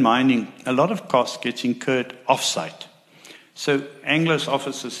remember in mining, a lot of cost gets incurred off-site. So Anglo's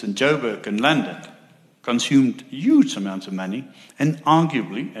offices in Joburg and London consumed huge amounts of money, and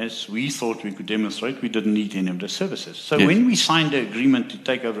arguably, as we thought we could demonstrate, we didn't need any of the services. So when we signed the agreement to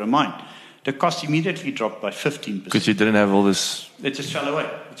take over a mine, the cost immediately dropped by 15%. Because you didn't have all this... It just fell away.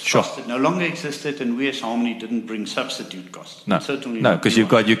 It no longer existed, and we as Harmony didn't bring substitute costs. No, certainly no, because you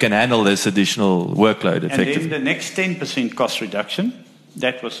can handle this additional workload effectively. And then the next 10% cost reduction,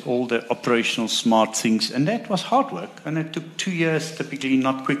 that was all the operational smart things, and that was hard work, and it took 2 years, typically,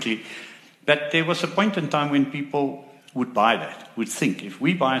 not quickly. But there was a point in time when people would buy that, would think, if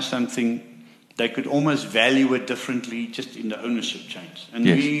we buy something, they could almost value it differently just in the ownership chains. And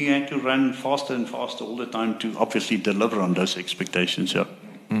we had to run faster and faster all the time to obviously deliver on those expectations. Yeah.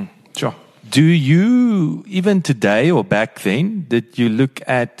 Sure. Do you, even today or back then, did you look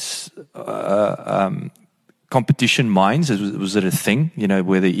at competition mines? Was it a thing,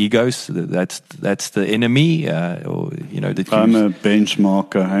 where the egos, that's the enemy? Or, I'm a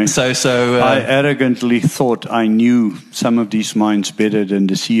benchmarker. Hey? So I arrogantly thought I knew some of these mines better than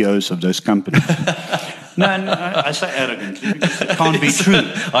the CEOs of those companies. No, I say arrogantly because it can't be true.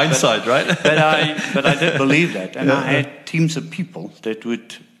 Hindsight, right? But I did believe that. And I had teams of people that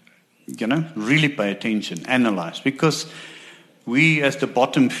would, really pay attention, analyze. Because we, as the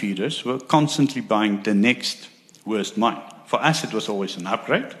bottom feeders, were constantly buying the next worst mine. For us, it was always an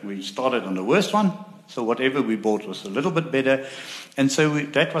upgrade. We started on the worst one, so whatever we bought was a little bit better. And so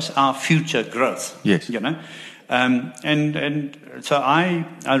that was our future growth. Yes. And so I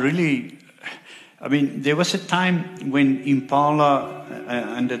really... there was a time when Impala,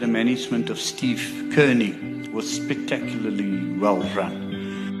 under the management of Steve Kearney, was spectacularly well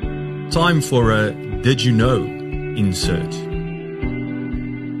run. Time for a Did You Know insert.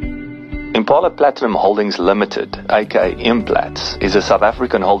 Impala Platinum Holdings Limited, aka Implats, is a South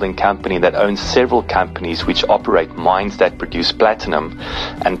African holding company that owns several companies which operate mines that produce platinum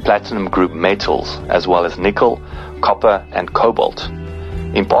and platinum group metals, as well as nickel, copper, and cobalt.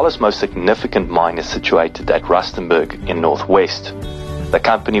 Impala's most significant mine is situated at Rustenburg in Northwest. The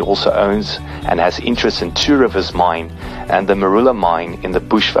company also owns and has interests in Two Rivers Mine and the Marula Mine in the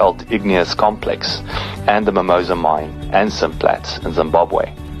Bushveld Igneous Complex and the Mimosa Mine and Simplats in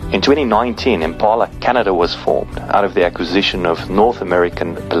Zimbabwe. In 2019, Impala Canada was formed out of the acquisition of North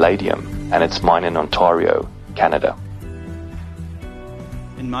American Palladium and its mine in Ontario, Canada.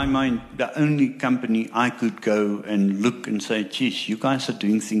 In my mind, the only company I could go and look and say, geez, you guys are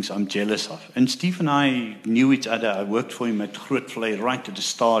doing things I'm jealous of. And Steve and I knew each other. I worked for him at Grootvlei right at the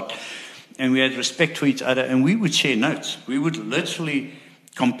start. And we had respect for each other. And we would share notes. We would literally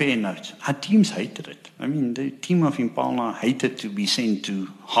compare notes. Our teams hated it. The team of Impala hated to be sent to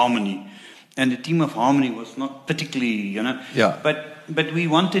Harmony. And the team of Harmony was not particularly, But we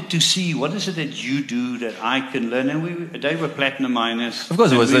wanted to see what is it that you do that I can learn. And they were platinum miners. Of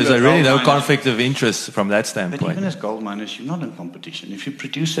course, there's really no conflict of interest from that standpoint. But even as gold miners, you're not in competition. If you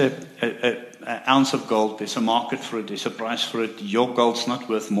produce an ounce of gold, there's a market for it, there's a price for it. Your gold's not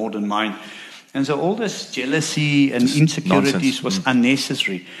worth more than mine. And so all this jealousy and insecurities was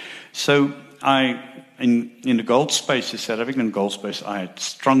unnecessary. So in the gold space, the South African gold space, I had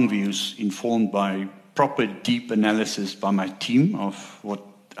strong views informed by proper deep analysis by my team of what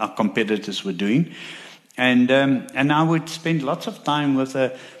our competitors were doing. And I would spend lots of time with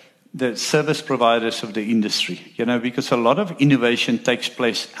the service providers of the industry, because a lot of innovation takes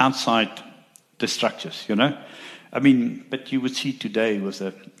place outside the structures, but you would see today with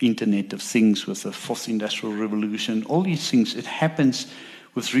the Internet of Things, with the fourth industrial revolution, all these things, it happens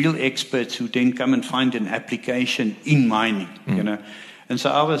with real experts who then come and find an application in mining, And so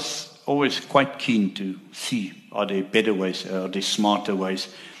I was always quite keen to see, are there better ways, are there smarter ways?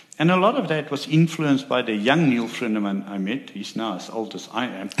 And a lot of that was influenced by the young Neil Frenneman I met. He's now as old as I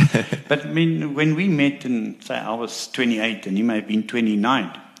am. But when we met, and say I was 28 and he may have been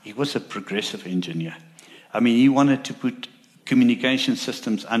 29, he was a progressive engineer. He wanted to put communication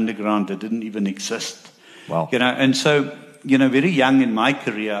systems underground that didn't even exist. Wow. And so, very young in my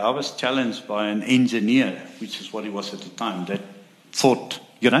career, I was challenged by an engineer, which is what he was at the time, that thought,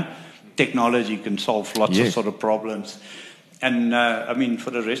 technology can solve lots of sort of problems. And,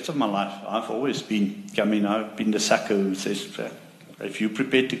 for the rest of my life, I've always been, I've been the sucker who says, if you're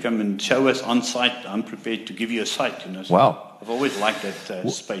prepared to come and show us on site, I'm prepared to give you a site. So wow. I've always liked that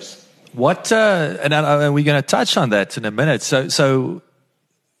space. What, and we're going to touch on that in a minute. So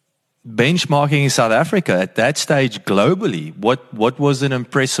benchmarking in South Africa at that stage globally, what was an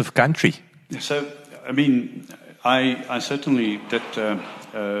impressive country? So, I certainly did,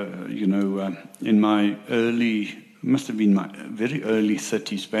 in my early must have been my very early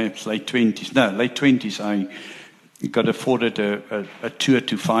 30s, perhaps late 20s. No, late 20s, I got afforded a tour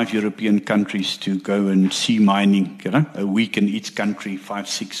to 5 European countries to go and see mining, a week in each country,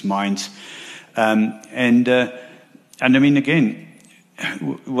 5-6 mines. And I mean, again,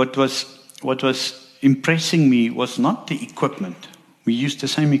 what was impressing me was not the equipment. We used the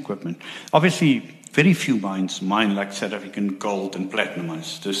same equipment. Obviously, very few mines mine like South African gold and platinum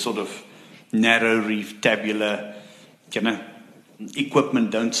mines. The sort of narrow reef, tabular,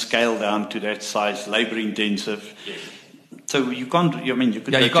 equipment don't scale down to that size, labor intensive. Yes. So you can't. I mean, you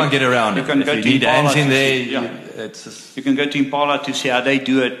can't get around. You can go you to need Impala hands in there. You can go to Impala to see how they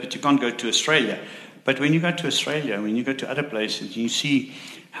do it, but you can't go to Australia. But when you go to Australia, when you go to other places, you see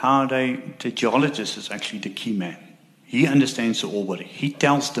how the geologist is actually the key man. He understands the ore body. He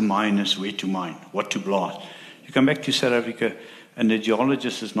tells the miners where to mine, what to blast. You come back to South Africa, and the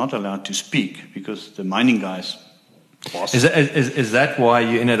geologist is not allowed to speak because the mining guys. Is that why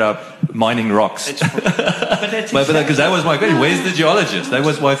you ended up mining rocks? Because that was my question. Where's the geologist? That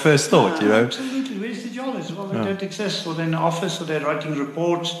was my first thought. Absolutely. Where's the geologist? Well, they don't exist, or they're in the office, or they're writing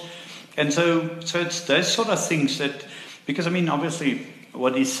reports. And so it's those sort of things that, because I mean, obviously,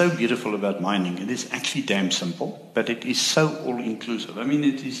 what is so beautiful about mining, it is actually damn simple, but it is so all-inclusive. I mean,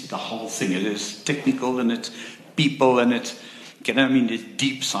 it is the whole thing. It is technical, and it's people, and it's, it's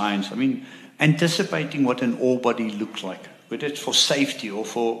deep science. I mean, anticipating what an ore body looks like, whether it's for safety or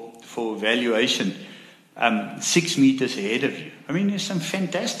for evaluation, 6 meters ahead of you. I mean, there's some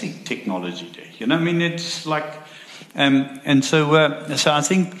fantastic technology there. It's like, and so I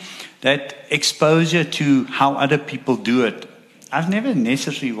think that exposure to how other people do it, I've never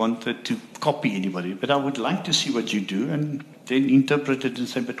necessarily wanted to copy anybody, but I would like to see what you do and then interpret it and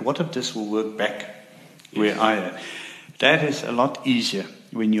say, but what if this will work back where I am? That is a lot easier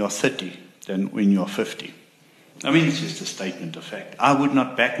when you're 30 than when you're 50. I mean, it's just a statement of fact. I would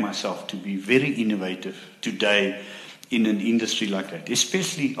not back myself to be very innovative today in an industry like that,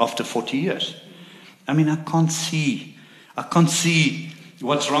 especially after 40 years. I mean, I can't see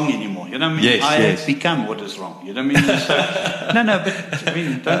what's wrong anymore. I have become what is wrong. So, but I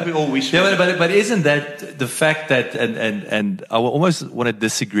mean, don't we always? Yeah, but isn't that the fact that, and I almost want to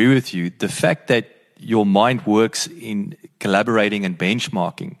disagree with you, the fact that your mind works in collaborating and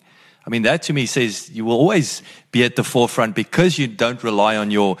benchmarking. I mean, that to me says you will always be at the forefront because you don't rely on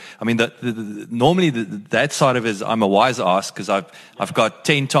your. I mean, normally that side of it is I'm a wise ass because I've got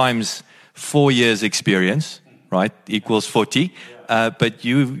 10 times 4 years experience, right? Equals 40. But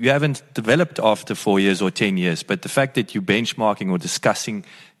you haven't developed after 4 years or 10 years. But the fact that you're benchmarking or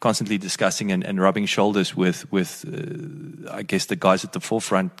constantly discussing and rubbing shoulders with I guess the guys at the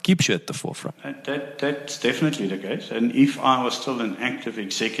forefront keeps you at the forefront. That's definitely the case. And if I was still an active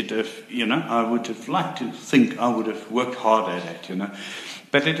executive, I would have liked to think I would have worked hard at it,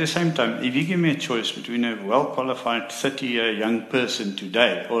 But at the same time, if you give me a choice between a well-qualified 30-year young person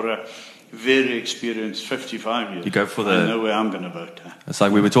today or a very experienced 55 years. You go for I know where I'm going to vote. It's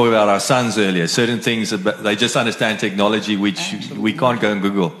like we were talking about our sons earlier. Certain things, they just understand technology, which we can't go and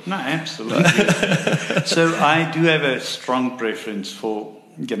Google. No, absolutely. So I do have a strong preference for,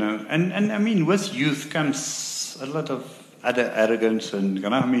 and I mean, with youth comes a lot of other arrogance and,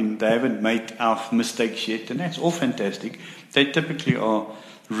 they haven't made our mistakes yet, and that's all fantastic. They typically are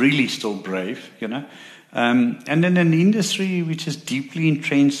really still brave, And in an industry which is deeply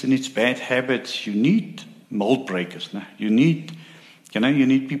entrenched in its bad habits, you need mold breakers. You need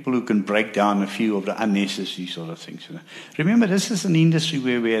people who can break down a few of the unnecessary sort of things. Remember, this is an industry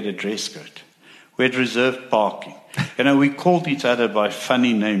where we had a dress code. We had reserved parking. We called each other by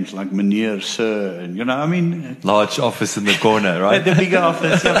funny names like Meneer, Sir, and large office in the corner, right? The bigger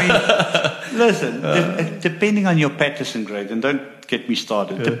office. Listen, depending on your Patterson grade, and don't get me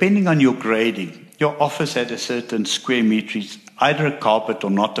started, depending on your grading, your office had a certain square meterage, either a carpet or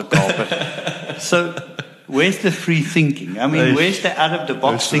not a carpet. So where's the free thinking? I mean, where's the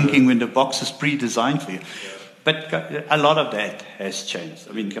out-of-the-box thinking when the box is pre-designed for you? But a lot of that has changed.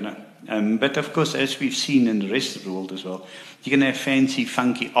 I mean, but of course, as we've seen in the rest of the world as well, you can have fancy,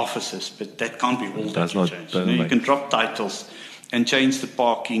 funky offices, but that can't be all that you change. You can drop titles and change the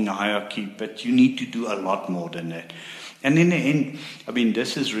parking hierarchy, but you need to do a lot more than that. And in the end, I mean,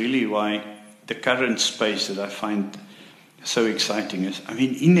 this is really why the current space that I find so exciting is, I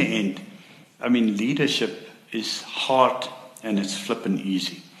mean, in the end, I mean, leadership is hard and it's flippin'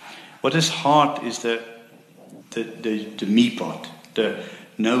 easy. What is hard is the me part, the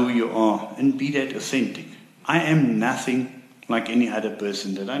know who you are and be that authentic. I am nothing like any other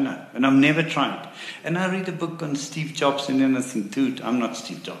person that I know, and I've never tried. And I read a book on Steve Jobs and then I think, dude, I'm not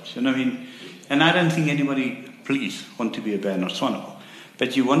Steve Jobs. And I don't think anybody please, want to be a band or Swanepoel.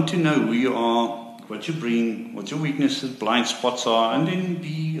 But you want to know who you are, what you bring, what your weaknesses, blind spots are, and then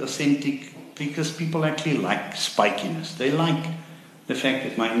be authentic, because people actually like spikiness. They like the fact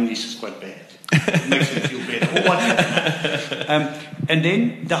that my English is quite bad. It makes them feel better. Or whatever. And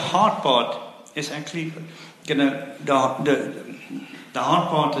then the hard part is actually, the hard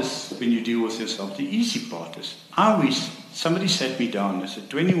part is when you deal with yourself. The easy part is, somebody sat me down as a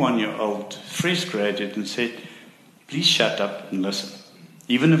 21-year-old fresh graduate and said, please shut up and listen,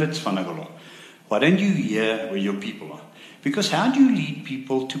 even if it's Vanagolo. Why don't you hear where your people are? Because how do you lead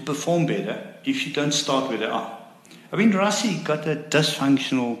people to perform better if you don't start where they are? I mean, Rassi got a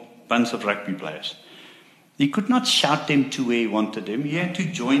dysfunctional bunch of rugby players. He could not shout them to where he wanted them. He had to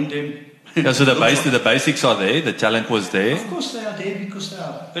join them. Yeah, so the basics are there, the talent was there. Of course they are there because they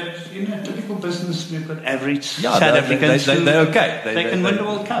are. But in a typical business, we've got average South Africans. They're okay. They can win the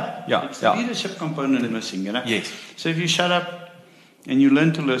World Cup. Yeah, it's the leadership component missing, Yes. So if you shut up and you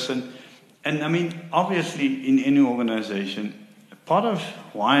learn to listen, and I mean, obviously in any organization, part of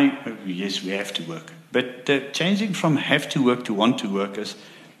why, yes, we have to work. But the changing from have to work to want to work is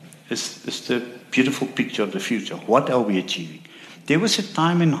the beautiful picture of the future. What are we achieving? There was a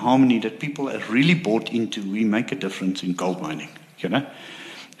time in Harmony that people are really bought into. We make a difference in gold mining,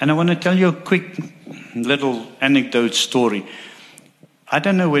 And I want to tell you a quick little anecdote story. I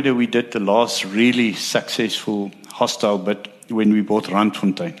don't know whether we did the last really successful hostile bid when we bought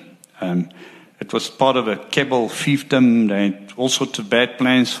Randfontein. It was part of a Kebble fiefdom. They had all sorts of bad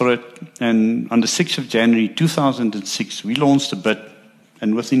plans for it. And on the 6th of January 2006, we launched a bid.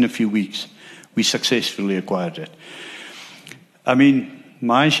 And within a few weeks, we successfully acquired it. I mean,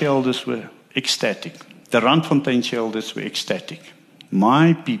 my shareholders were ecstatic. The Randfontein shareholders were ecstatic.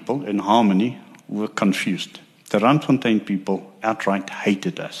 My people in Harmony were confused. The Randfontein people outright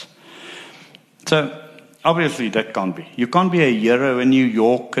hated us. So, obviously, that can't be. You can't be a hero in New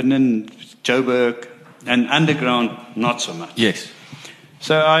York and in Joburg, and underground, not so much. Yes.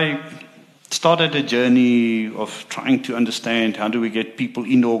 So I started a journey of trying to understand how do we get people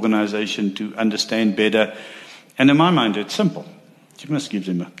in the organization to understand better. And in my mind, it's simple. You must give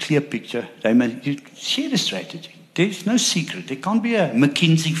them a clear picture. You share the strategy. There's no secret. There can't be a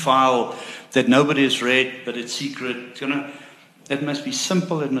McKinsey file that nobody has read, but it's secret. It must be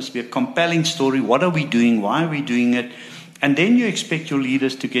simple. It must be a compelling story. What are we doing? Why are we doing it? And then you expect your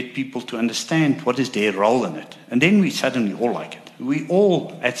leaders to get people to understand what is their role in it. And then we suddenly all like it. We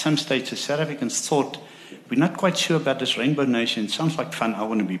all, at some stage, as South Africans thought, we're not quite sure about this Rainbow Nation. It sounds like fun. I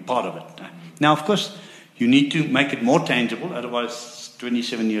want to be part of it. Now, of course, you need to make it more tangible. Otherwise,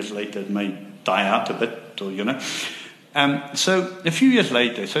 27 years later, it may die out a bit, So a few years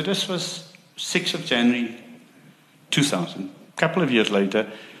later, so this was 6th of January 2000. A couple of years later,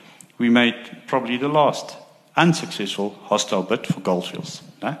 we made probably the last unsuccessful hostile bid for Goldfields.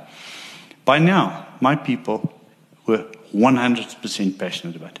 By now, my people were 100%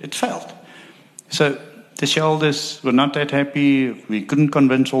 passionate about it. It failed. So the shareholders were not that happy. We couldn't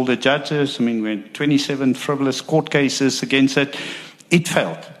convince all the judges. I mean, we had 27 frivolous court cases against it. It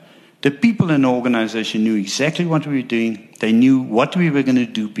failed. The people in the organization knew exactly what we were doing. They knew what we were going to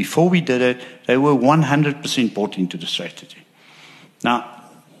do before we did it. They were 100% bought into the strategy. Now,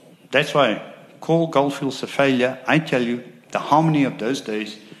 that's why I call Goldfields a failure. I tell you, the Harmony of those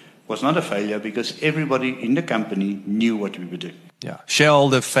days was not a failure because everybody in the company knew what we were doing. Yeah,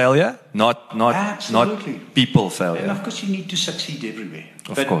 shareholder failure, not people failure. And of course, you need to succeed everywhere.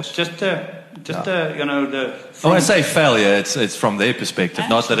 Of course. When I say failure, it's from their perspective,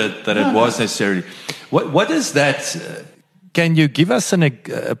 Absolutely. not that it was necessarily. What is that? Can you give us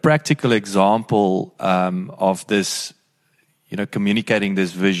a practical example of this? Communicating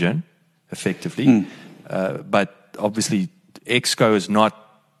this vision effectively, but obviously, Exco is not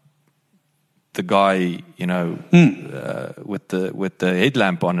the guy, with the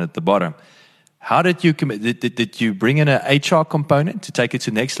headlamp on at the bottom. How did you did you bring in an HR component to take it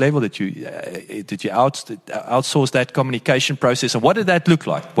to the next level? Did you outsource that communication process? And what did that look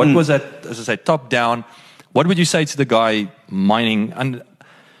like? What was that, as I say, top down? What would you say to the guy mining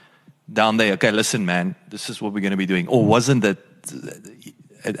down there? Okay, listen, man, this is what we're going to be doing. Or wasn't that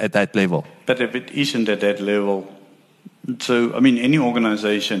at that level? But if it isn't at that level, so I mean, any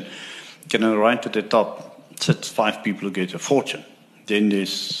organization, right at the top sits 5 people who get a fortune. Then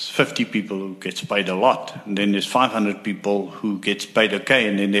there's 50 people who gets paid a lot. And then there's 500 people who gets paid okay.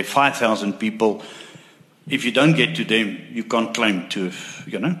 And then there are 5,000 people. If you don't get to them, you can't claim to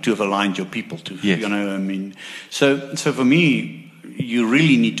have aligned your people to. Yes. So for me, you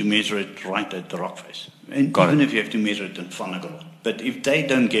really need to measure it right at the rock face. And if you have to measure it in Vanagolo. But if they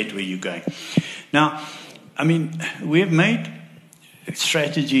don't get where you're going. Now, I mean, we have made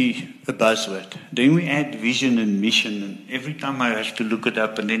strategy a buzzword. Then we add vision and mission, and every time I have to look it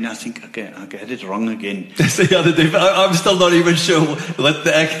up, and then I think, okay, I got it wrong again. That's the other thing. I'm still not even sure what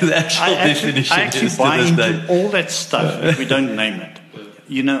the actual definition I actually is buy to this into day. all that stuff if we don't name it.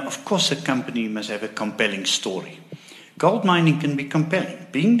 You know, of course, a company must have a compelling story. Gold mining can be compelling.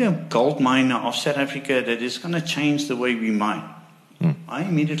 Being the gold miner of South Africa that is going to change the way we mine, I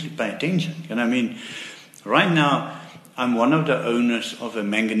immediately pay attention. You know, I mean, right now, I'm one of the owners of a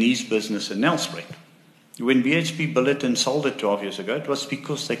manganese business in Nelspruit. When BHP built and sold it 12 years ago, it was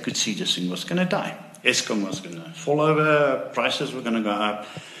because they could see this thing was going to die. Eskom was going to fall over, prices were going to go up.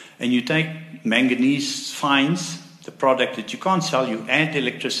 And you take manganese fines, the product that you can't sell, you add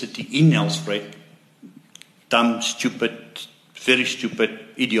electricity in Nelspruit, dumb, stupid, very stupid,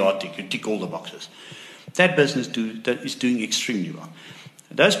 idiotic, you tick all the boxes. That business that is doing extremely well.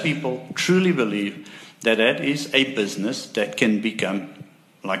 Those people truly believe that is a business that can become,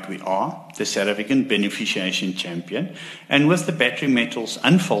 like we are, the South African beneficiation champion. And with the battery metals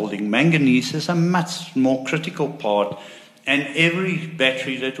unfolding, manganese is a much more critical part. And every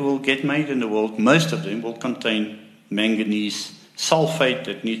battery that will get made in the world, most of them will contain manganese sulfate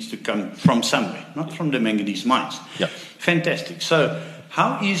that needs to come from somewhere, not from the manganese mines. Yeah. Fantastic. So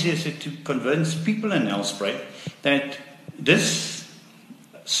how easy is it to convince people in Nelspruit that this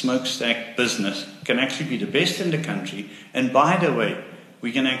smokestack business can actually be the best in the country, and by the way,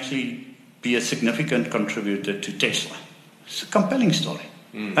 we can actually be a significant contributor to Tesla? It's a compelling story.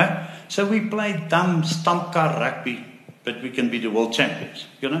 Right? So we play dumb stump car rugby, but we can be the world champions,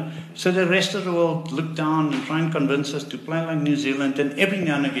 you know. So the rest of the world look down and try and convince us to play like New Zealand, and every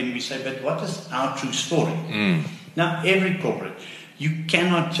now and again we say, but what is our true story? Now, every corporate, you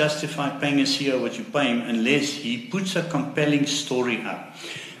cannot justify paying a CEO what you pay him unless he puts a compelling story up.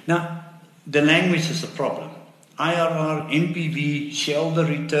 Now, the language is a problem. IRR, NPV, shareholder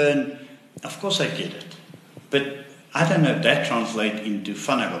return, of course I get it. But I don't know if that translates into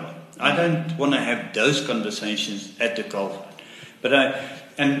funnel. I don't want to have those conversations at the golf.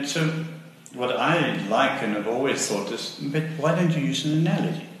 And so what I like and I've always thought is, but why don't you use an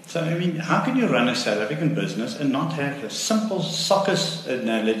analogy? So, I mean, how can you run a South African business and not have a simple soccer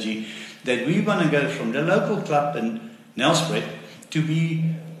analogy that we want to go from the local club in Nelspruit to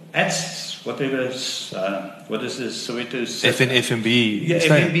be at whatever is, what is this, Soweto? FNB. Yeah,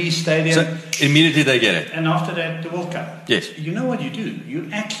 FNB Stadium. So immediately they get it. And after that, the World Cup. Yes. You know what you do? You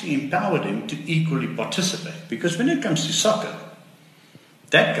actually empower them to equally participate. Because when it comes to soccer,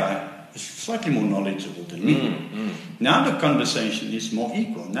 that guy is slightly more knowledgeable than me. Now the conversation is more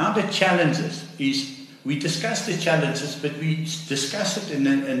equal. Now the challenges is, we discuss the challenges, but we discuss it in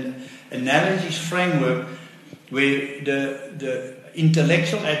an analogies framework where the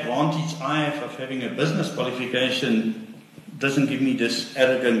intellectual advantage I have of having a business qualification doesn't give me this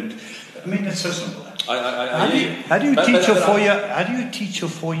arrogant. I mean, it's so simple. How do you teach your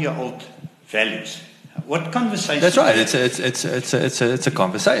 4-year-old values? What conversation? That's right. It's a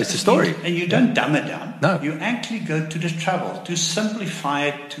conversation. It's a story. And you don't dumb it down. No. You actually go to the trouble to simplify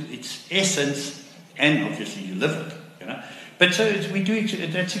it to its essence, and obviously you live it. You know. But so we do.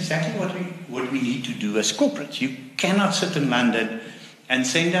 That's exactly what we need to do as corporates. You cannot sit in London and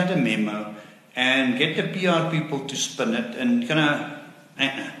send out a memo and get the PR people to spin it, and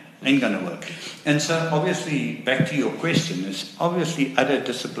ain't gonna work. And so obviously, back to your question, is obviously other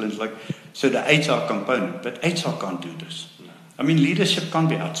disciplines like so the HR component, but HR can't do this. I mean, leadership can't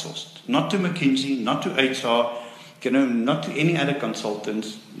be outsourced. Not to McKinsey, not to HR, not to any other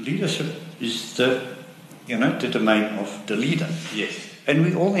consultants. Leadership is the domain of the leader. Yes. And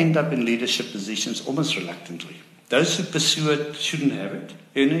we all end up in leadership positions almost reluctantly. Those who pursue it shouldn't have it.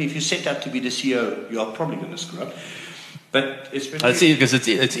 If you set out to be the CEO, you are probably going to screw up. But I see, because it's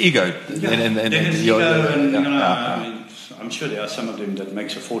ego. Yeah. And it's ego, I mean, I'm sure there are some of them that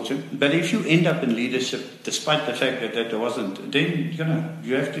makes a fortune. But if you end up in leadership, despite the fact that there wasn't, then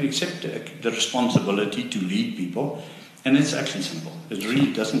you have to accept the responsibility to lead people. And it's actually simple. It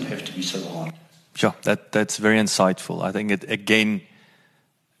really doesn't have to be so hard. Sure, that's very insightful. I think again,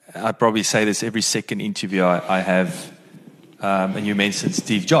 I probably say this every second interview I have. And you mentioned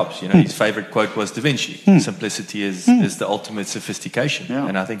Steve Jobs. His favorite quote was Da Vinci. Simplicity is the ultimate sophistication. Yeah.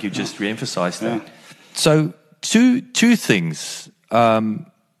 And I think you just re-emphasized that. So two things.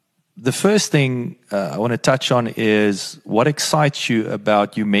 The first thing I want to touch on is what excites you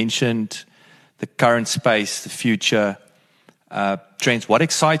about, you mentioned the current space, the future trends. What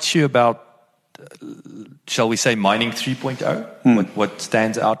excites you about, shall we say, mining 3.0? What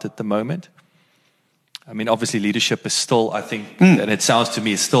stands out at the moment? I mean, obviously, leadership is still, I think, and it sounds to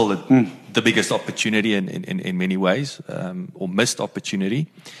me, is still the biggest opportunity in many ways, or missed opportunity.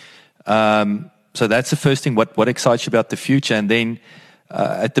 So that's the first thing. What excites you about the future? And then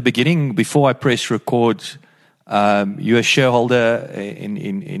at the beginning, before I press record, you're a shareholder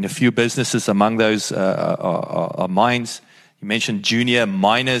in a few businesses. Among those are mines. You mentioned junior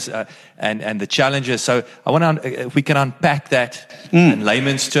miners and the challenges. So I want to, if we can unpack that in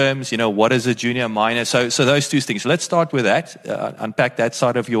layman's terms, what is a junior miner? So those two things. So let's start with that. Unpack that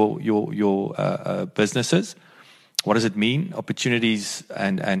side of your businesses. What does it mean? Opportunities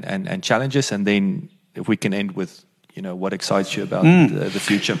and challenges, and then if we can end with what excites you about the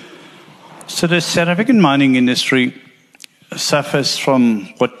future. So the South African mining industry suffers from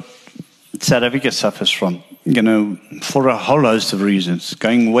what South Africa suffers from, for a whole host of reasons,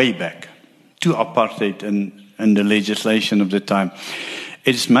 going way back to apartheid and the legislation of the time.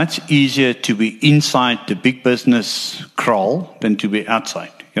 It's much easier to be inside the big business kraal than to be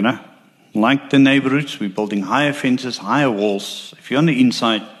outside, Like the neighborhoods, we're building higher fences, higher walls. If you're on the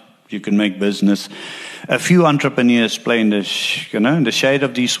inside, you can make business. A few entrepreneurs play in the shade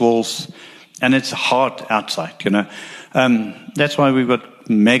of these walls, and it's hard outside, That's why we've got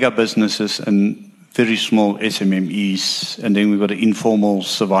mega businesses and very small SMMEs, and then we've got the informal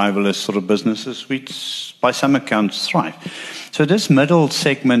survivalist sort of businesses, which by some accounts thrive. So this middle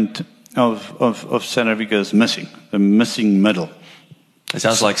segment of South Africa is missing, the missing middle. It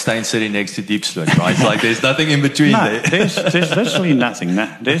sounds like Steyn sitting next to Diep Sloot, right? It's like there's nothing in between there. There's literally nothing. No,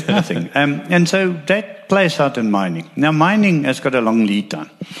 there's nothing. And so that plays out in mining. Now, mining has got a long lead time.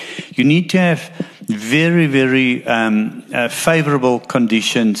 You need to have very, very favorable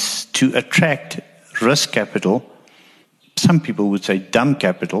conditions to attract risk capital. Some people would say dumb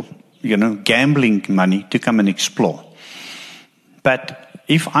capital, gambling money to come and explore. But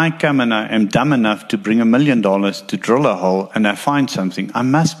if I come and I am dumb enough to bring $1 million to drill a hole and I find something, I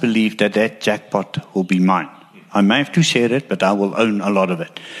must believe that jackpot will be mine. I may have to share it, but I will own a lot of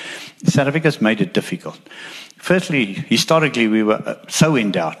it. South Africa's made it difficult. Firstly, historically, we were so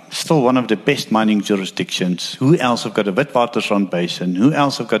endowed. Still one of the best mining jurisdictions. Who else have got a Witwatersrand Basin? Who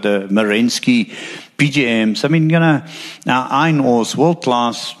else have got a Merensky, PGMs? I mean, now iron ore's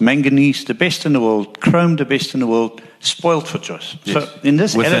world-class, manganese, the best in the world, chrome, the best in the world, spoiled for choice. Yes. So in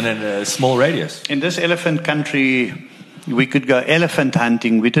this within a small radius. In this elephant country, we could go elephant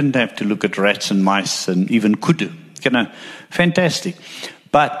hunting. We didn't have to look at rats and mice and even kudu. Fantastic.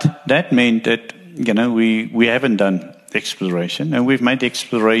 But that meant that we haven't done exploration, and we've made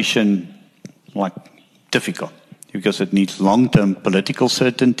exploration difficult because it needs long-term political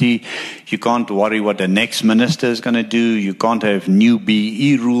certainty. You can't worry what the next minister is going to do. You can't have new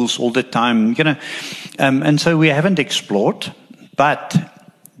BE rules all the time, and so we haven't explored, but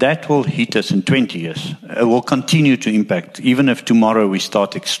that will hit us in 20 years. It will continue to impact, even if tomorrow we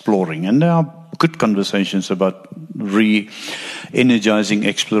start exploring. And there are good conversations about re-energizing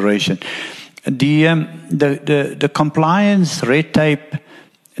exploration. The compliance, red tape,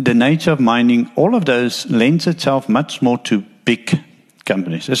 the nature of mining, all of those lends itself much more to big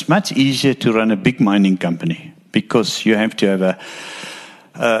companies. It's much easier to run a big mining company because you have to have a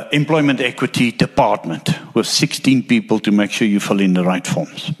employment equity department with 16 people to make sure you fill in the right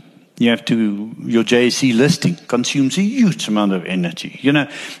forms. Your JSE listing consumes a huge amount of energy.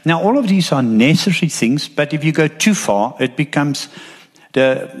 Now all of these are necessary things, but if you go too far, it becomes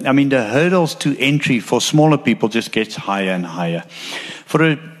the hurdles to entry for smaller people just gets higher and higher. For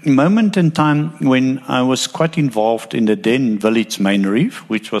a moment in time when I was quite involved in the Den Village Main Reef,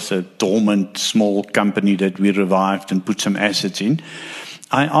 which was a dormant small company that we revived and put some assets in,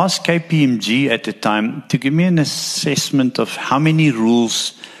 I asked KPMG at the time to give me an assessment of how many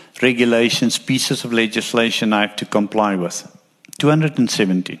rules, regulations, pieces of legislation I have to comply with.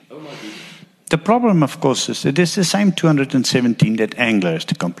 217. The problem, of course, is it is the same 217 that Anglo has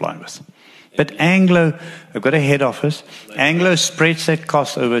to comply with. But Anglo, I've got a head office. Anglo spreads that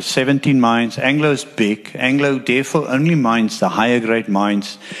cost over 17 mines. Anglo is big. Anglo, therefore, only mines the higher grade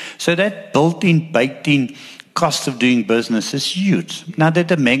mines. So that built-in, baked-in cost of doing business is huge. Now that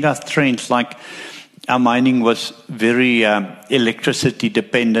the mega trends like our mining was very electricity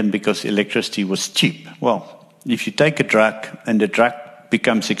dependent because electricity was cheap. Well, if you take a drug and the drug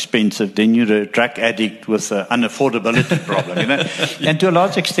becomes expensive, then you're a drug addict with an unaffordability problem, And to a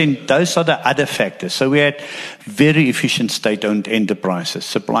large extent, those are the other factors. So we had very efficient state-owned enterprises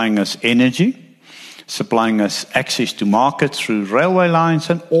supplying us energy, supplying us access to markets through railway lines,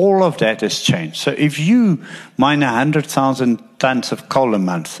 and all of that has changed. So if you mine 100,000 tons of coal a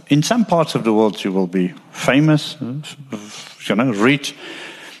month, in some parts of the world you will be famous, rich,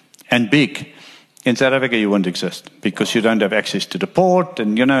 and big. In South Africa, you won't exist because you don't have access to the port,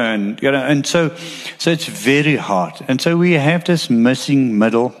 and so it's very hard. And so we have this missing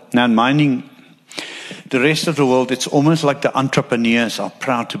middle. Now, in mining, the rest of the world, it's almost like the entrepreneurs are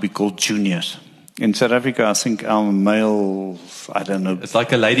proud to be called juniors. In South Africa, I think our males, I don't know. It's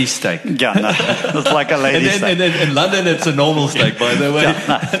like a lady steak. Yeah, no, it's like a lady steak. And then in London, it's a normal steak, by the way.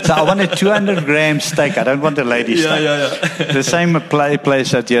 Yeah, no. So I want a 200-gram steak. I don't want a lady steak. Yeah. The same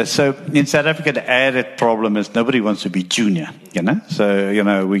plays out here. So in South Africa, the added problem is nobody wants to be junior,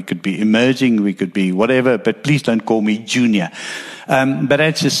 So, we could be emerging, we could be whatever, but please don't call me junior. But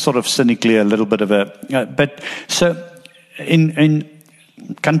that's just sort of cynically a little bit of a... but so in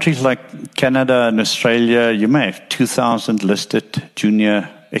countries like Canada and Australia, you may have 2,000 listed junior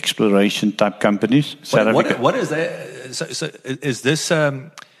exploration type companies. What is that? So is this?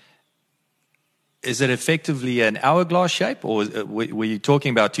 Is it effectively an hourglass shape, or were you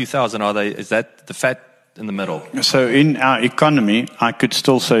talking about 2,000? Is that the fat in the middle? So in our economy, I could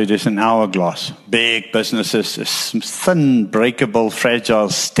still say there's an hourglass. Big businesses, a thin, breakable, fragile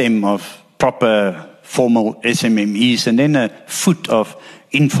stem of proper formal SMMEs, and then a foot of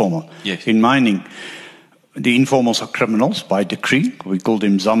informal. Yes. In mining, the informals are criminals by decree. We call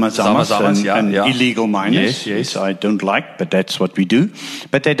them zamazamas and illegal miners. Yes. Which I don't like, but that's what we do.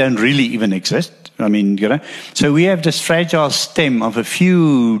 But they don't really even exist. I mean, So we have this fragile stem of a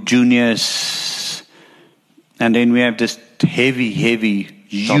few juniors, and then we have this heavy,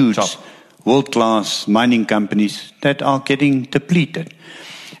 huge, world-class mining companies that are getting depleted.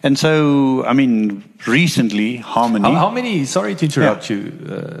 And so, I mean, recently, Harmony... How many, sorry to interrupt you,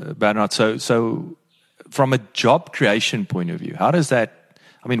 Bernard, so from a job creation point of view, how does that,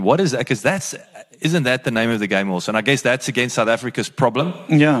 what is that? Because isn't that the name of the game also? And I guess that's against South Africa's problem,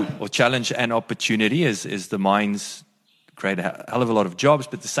 or challenge and opportunity, is the mines create a hell of a lot of jobs,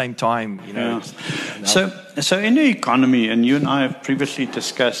 but at the same time, So in the economy, and you and I have previously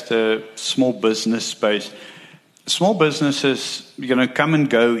discussed the small business space. Small businesses, come and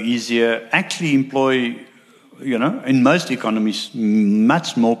go easier, actually employ, in most economies,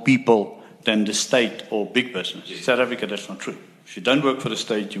 much more people than the state or big business. Yes. South Africa, that's not true. If you don't work for the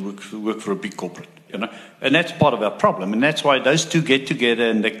state, you work for a big corporate, And that's part of our problem. And that's why those two get together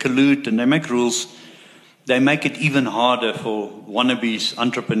and they collude and they make rules. They make it even harder for wannabes,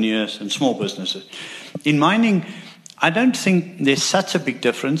 entrepreneurs, and small businesses. In mining, I don't think there's such a big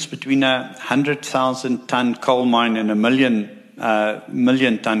difference between a 100,000-ton coal mine and a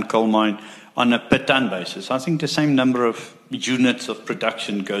million-ton coal mine on a per-ton basis. I think the same number of units of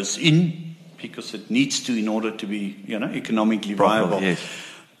production goes in because it needs to in order to be, economically viable. Yes.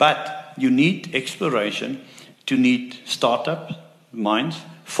 But you need exploration to need startup mines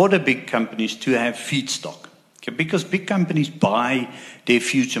for the big companies to have feedstock. Okay? Because big companies buy their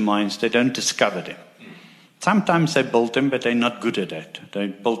future mines, they don't discover them. Sometimes they build them, but they're not good at that. They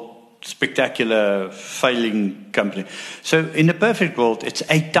build spectacular failing company. So in the perfect world, it's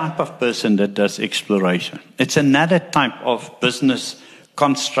a type of person that does exploration. It's another type of business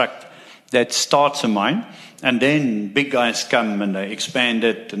construct that starts a mine, and then big guys come and they expand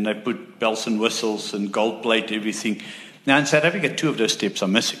it, and they put bells and whistles and gold plate everything. Now in South Africa, two of those steps are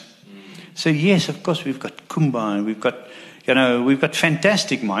missing. So yes, of course, we've got Kumba, and we've got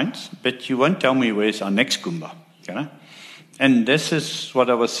fantastic mines, but you won't tell me where's our next Kumba, And this is what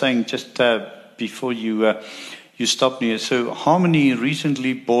I was saying just before you stopped me. So Harmony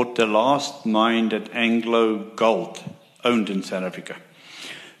recently bought the last mine that Anglo Gold owned in South Africa.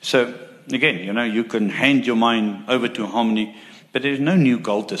 So again, you can hand your mine over to Harmony, but there's no new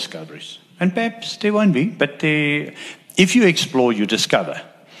gold discoveries. And perhaps there won't be, but if you explore, you discover.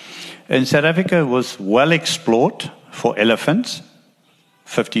 And South Africa was well explored for elephants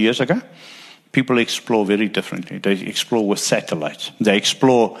 50 years ago. People explore very differently. They explore with satellites. They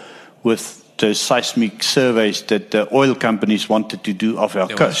explore with the seismic surveys that the oil companies wanted to do off our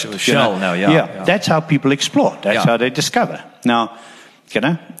coast. With Shell now, yeah. That's how people explore. That's how they discover. Now,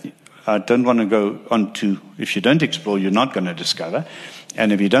 I don't want to go on to, if you don't explore, you're not going to discover.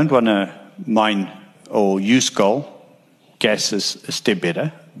 And if you don't want to mine or use coal, gas is a step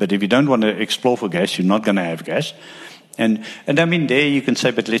better. But if you don't want to explore for gas, you're not going to have gas. And I mean, there you can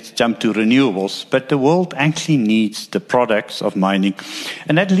say, but let's jump to renewables. But the world actually needs the products of mining.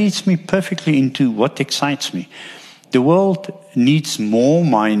 And that leads me perfectly into what excites me. The world needs more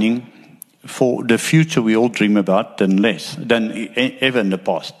mining for the future we all dream about than ever in the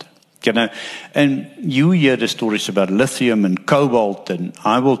past. And you hear the stories about lithium and cobalt, and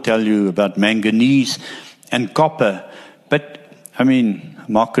I will tell you about manganese and copper. But, I mean,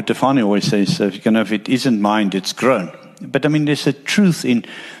 Marco Tefani always says, if it isn't mined, it's grown. but I mean, there's a truth in,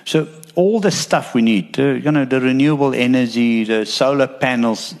 so all the stuff we need, the renewable energy, the solar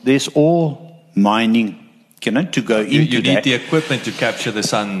panels, there's all mining, to go into You need that. the equipment to capture the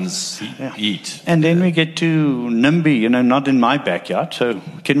sun's heat. And then we get to NIMBY, not in my backyard. So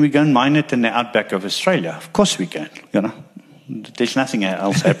can we go and mine it in the outback of Australia? Of course we can, There's nothing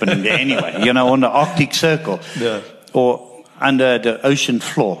else happening there anyway, on the Arctic Circle or under the ocean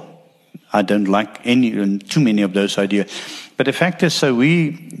floor. I don't like too many of those ideas. But the fact is, so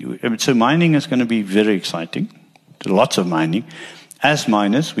mining is going to be very exciting. There's lots of mining. As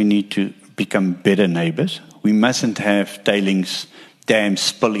miners, we need to become better neighbors. We mustn't have tailings dams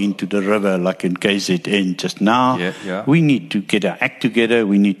spill into the river like in KZN just now. Yeah. We need to get our act together.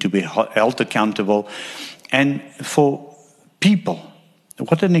 We need to be held accountable. And for people,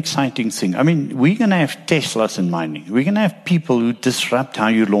 what an exciting thing. I mean, we're going to have Teslas in mining. We're going to have people who disrupt how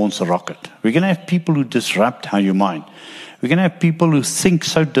you launch a rocket. We're going to have people who disrupt how you mine. We're going to have people who think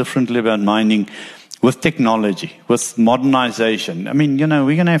so differently about mining with technology, with modernization. I mean,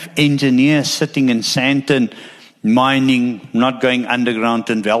 we're going to have engineers sitting in Sandton, mining, not going underground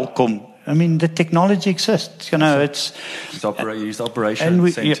in Welkom. I mean, the technology exists. It's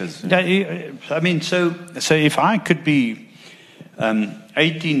operation centers. I mean, so if I could be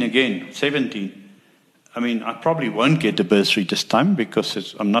 18 again, 17, I mean, I probably won't get the bursary this time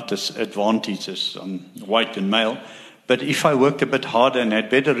because I'm not as advantaged as I'm white and male. But if I worked a bit harder and had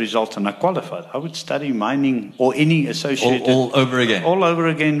better results and I qualified, I would study mining or any associated... All over again? All over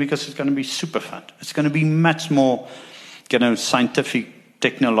again, because it's going to be super fun. It's going to be much more, scientific,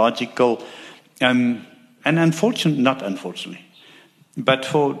 technological, and not unfortunately. But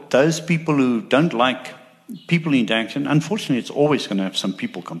for those people who don't like people interaction, unfortunately, it's always going to have some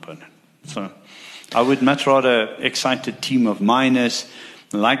people component. So I would much rather excite a team of miners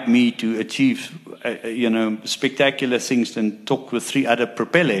like me to achieve, spectacular things than talk with 3 other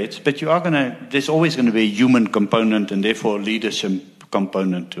propeller heads. But there's always going to be a human component and therefore a leadership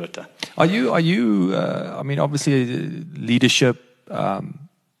component to it. Are you? I mean, obviously, leadership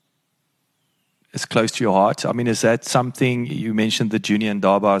is close to your heart. I mean, is that something you mentioned the junior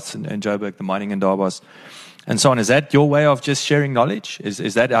Indabas and Joburg, the mining Indabas, and so on? Is that your way of just sharing knowledge?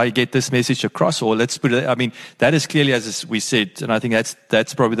 Is that how you get this message across? Or let's put it, I mean, that is clearly, as we said, and I think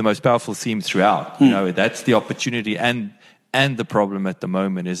that's probably the most powerful theme throughout. That's the opportunity and the problem at the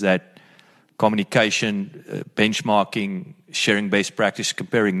moment is that communication, benchmarking, sharing best practice,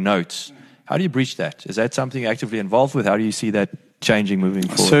 comparing notes. How do you breach that? Is that something you're actively involved with? How do you see that changing moving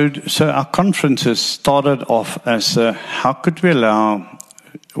forward? So our conferences started off as how could we allow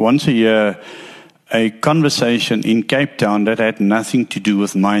once a year a conversation in Cape Town that had nothing to do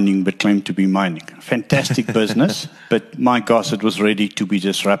with mining but claimed to be mining. Fantastic business, but my gosh, it was ready to be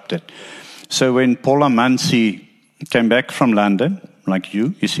disrupted. So when Paula Mansi came back from London, like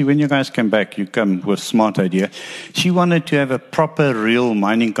you see, when you guys came back, you come with smart idea. She wanted to have a proper, real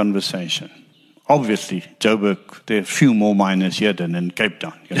mining conversation. Obviously, Joburg, there are a few more miners here than in Cape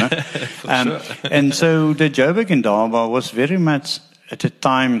Town, Sure. And so the Joburg Indaba was very much, at the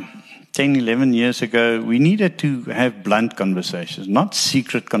time, 10, 11 years ago, we needed to have blunt conversations, not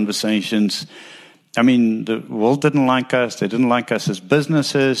secret conversations. I mean, the world didn't like us. They didn't like us as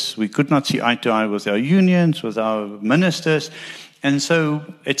businesses. We could not see eye to eye with our unions, with our ministers. And so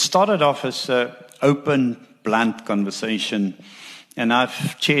it started off as an open, blunt conversation. And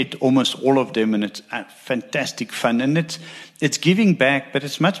I've chaired almost all of them, and it's fantastic fun. And it's giving back, but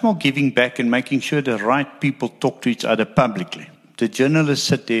it's much more giving back and making sure the right people talk to each other publicly. The journalists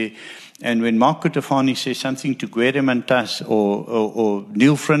sit there, and when Mark Kutafani says something to Gwede Mantas or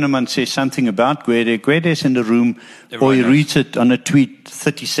Neil Frinneman says something about Gwede's in the room, or he reads it on a tweet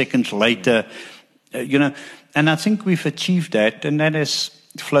 30 seconds later, And I think we've achieved that, and that has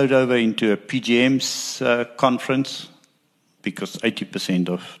flowed over into a PGM's conference, because 80%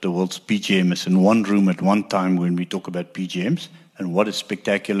 of the world's PGM is in one room at one time when we talk about PGMs, and what a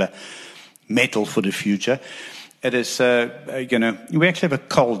spectacular metal for the future. It is, we actually have a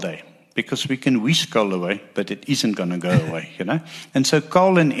coal day, because we can wish coal away, but it isn't going to go away, And so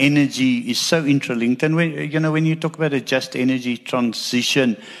coal and energy is so interlinked. And when you talk about a just energy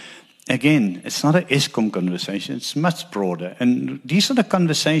transition, again, it's not an ESCOM conversation. It's much broader. And these are the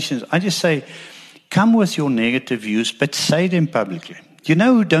conversations. I just say, come with your negative views, but say them publicly. You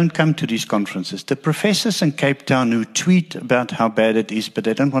know who don't come to these conferences? The professors in Cape Town who tweet about how bad it is, but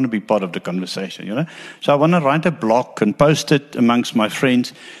they don't want to be part of the conversation, So I want to write a blog and post it amongst my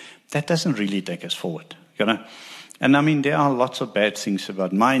friends. That doesn't really take us forward, And I mean, there are lots of bad things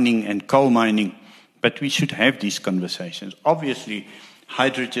about mining and coal mining, but we should have these conversations. Obviously,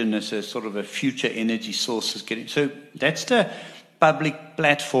 hydrogen as a sort of a future energy source is getting. So that's the public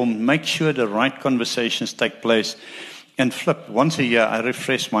platform. Make sure the right conversations take place. And flip, once a year, I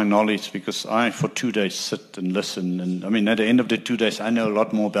refresh my knowledge because I, for 2 days, sit and listen. And I mean, at the end of the 2 days, I know a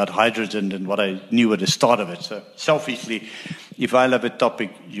lot more about hydrogen than what I knew at the start of it. So selfishly, if I love a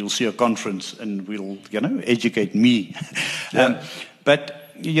topic, you'll see a conference and we'll, educate me. Yeah. But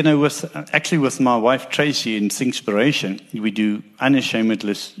with my wife Tracy in Thinkspiration, we do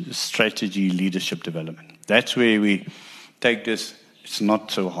unashamedly strategy leadership development. That's where we take this. It's not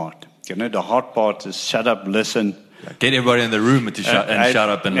so hard. The hard part is shut up, listen. Get everybody in the room to shut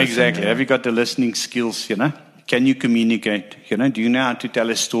up and listen. Exactly. Have you got the listening skills? Can you communicate? Do you know how to tell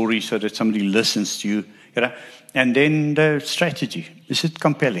a story so that somebody listens to you? And then the strategy. Is it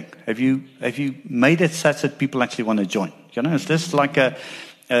compelling? Have you made it such that people actually want to join? Is this like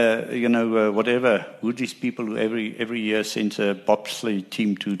whatever Buddhist people who every year sends a bobsleigh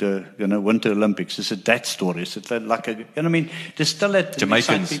team to the Winter Olympics? Is it that story? Is it like there's still that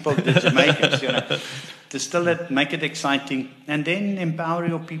Jamaicans. People, the Jamaicans, to still make it exciting, and then empower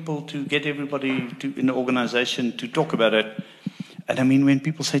your people to get everybody in the organization to talk about it. And I mean, when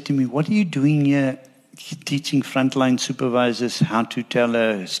people say to me, "What are you doing here, teaching frontline supervisors how to tell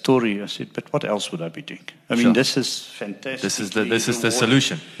a story?" I said, "But what else would I be doing? I mean, this is fantastic. This is the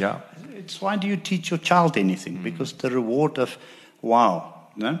solution." Yeah. It's why do you teach your child anything? Because the reward of, wow,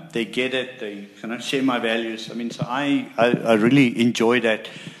 they get it. They share my values. I mean, so I really enjoy that,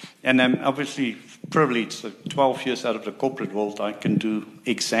 and I'm obviously privileged. 12 years out of the corporate world, I can do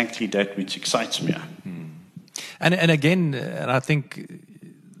exactly that, which excites me. And again, and I think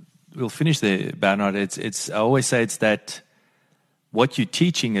we'll finish there, Bernard. I always say it's that what you're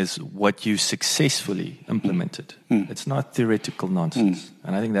teaching is what you successfully implemented. It's not theoretical nonsense.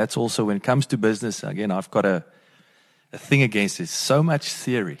 And I think that's also when it comes to business. Again, I've got a thing against it. So much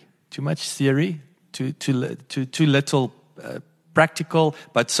theory, too much theory, too little practical,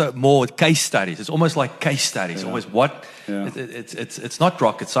 but so more case studies. It's almost like case studies. Almost what it's not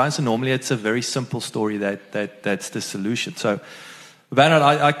rocket science, and normally it's a very simple story that's the solution. So, Bernard,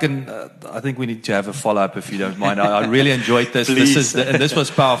 I think we need to have a follow up if you don't mind. I really enjoyed this. This was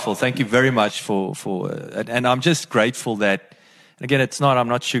powerful. Thank you very much for and I'm just grateful that. Again, I'm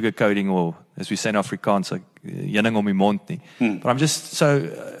not sugarcoating, or as we say in Afrikaans, jenning om die mond nie. But I'm just so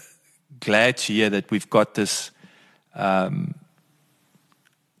glad to hear that we've got this.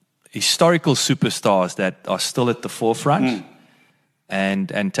 Historical superstars that are still at the forefront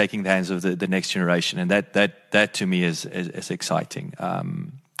and taking the hands of the next generation. And that to me is exciting.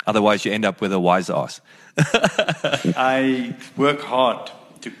 Otherwise, you end up with a wise ass. I work hard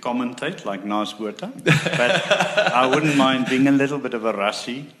to commentate like Nas Botha, but I wouldn't mind being a little bit of a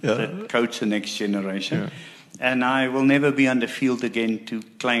Rassie that coach the next generation. Yeah. And I will never be on the field again to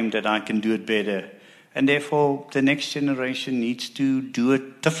claim that I can do it better. And therefore, the next generation needs to do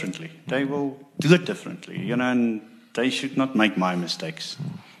it differently. They will do it differently, and they should not make my mistakes.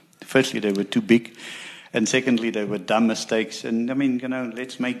 Firstly, they were too big. And secondly, they were dumb mistakes. And I mean,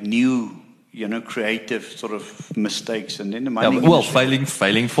 let's make new, creative sort of mistakes. And then the mining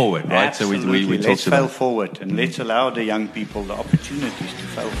failing forward, right? Absolutely. So we let's fail forward. And let's allow the young people the opportunities to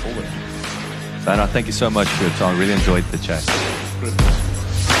fail forward. Bernard, thank you so much for your time. I really enjoyed the chat.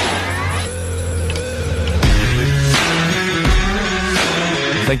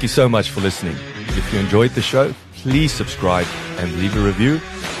 Thank you so much for listening. If you enjoyed the show, please subscribe and leave a review,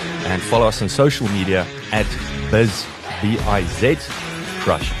 and follow us on social media at BizCrush.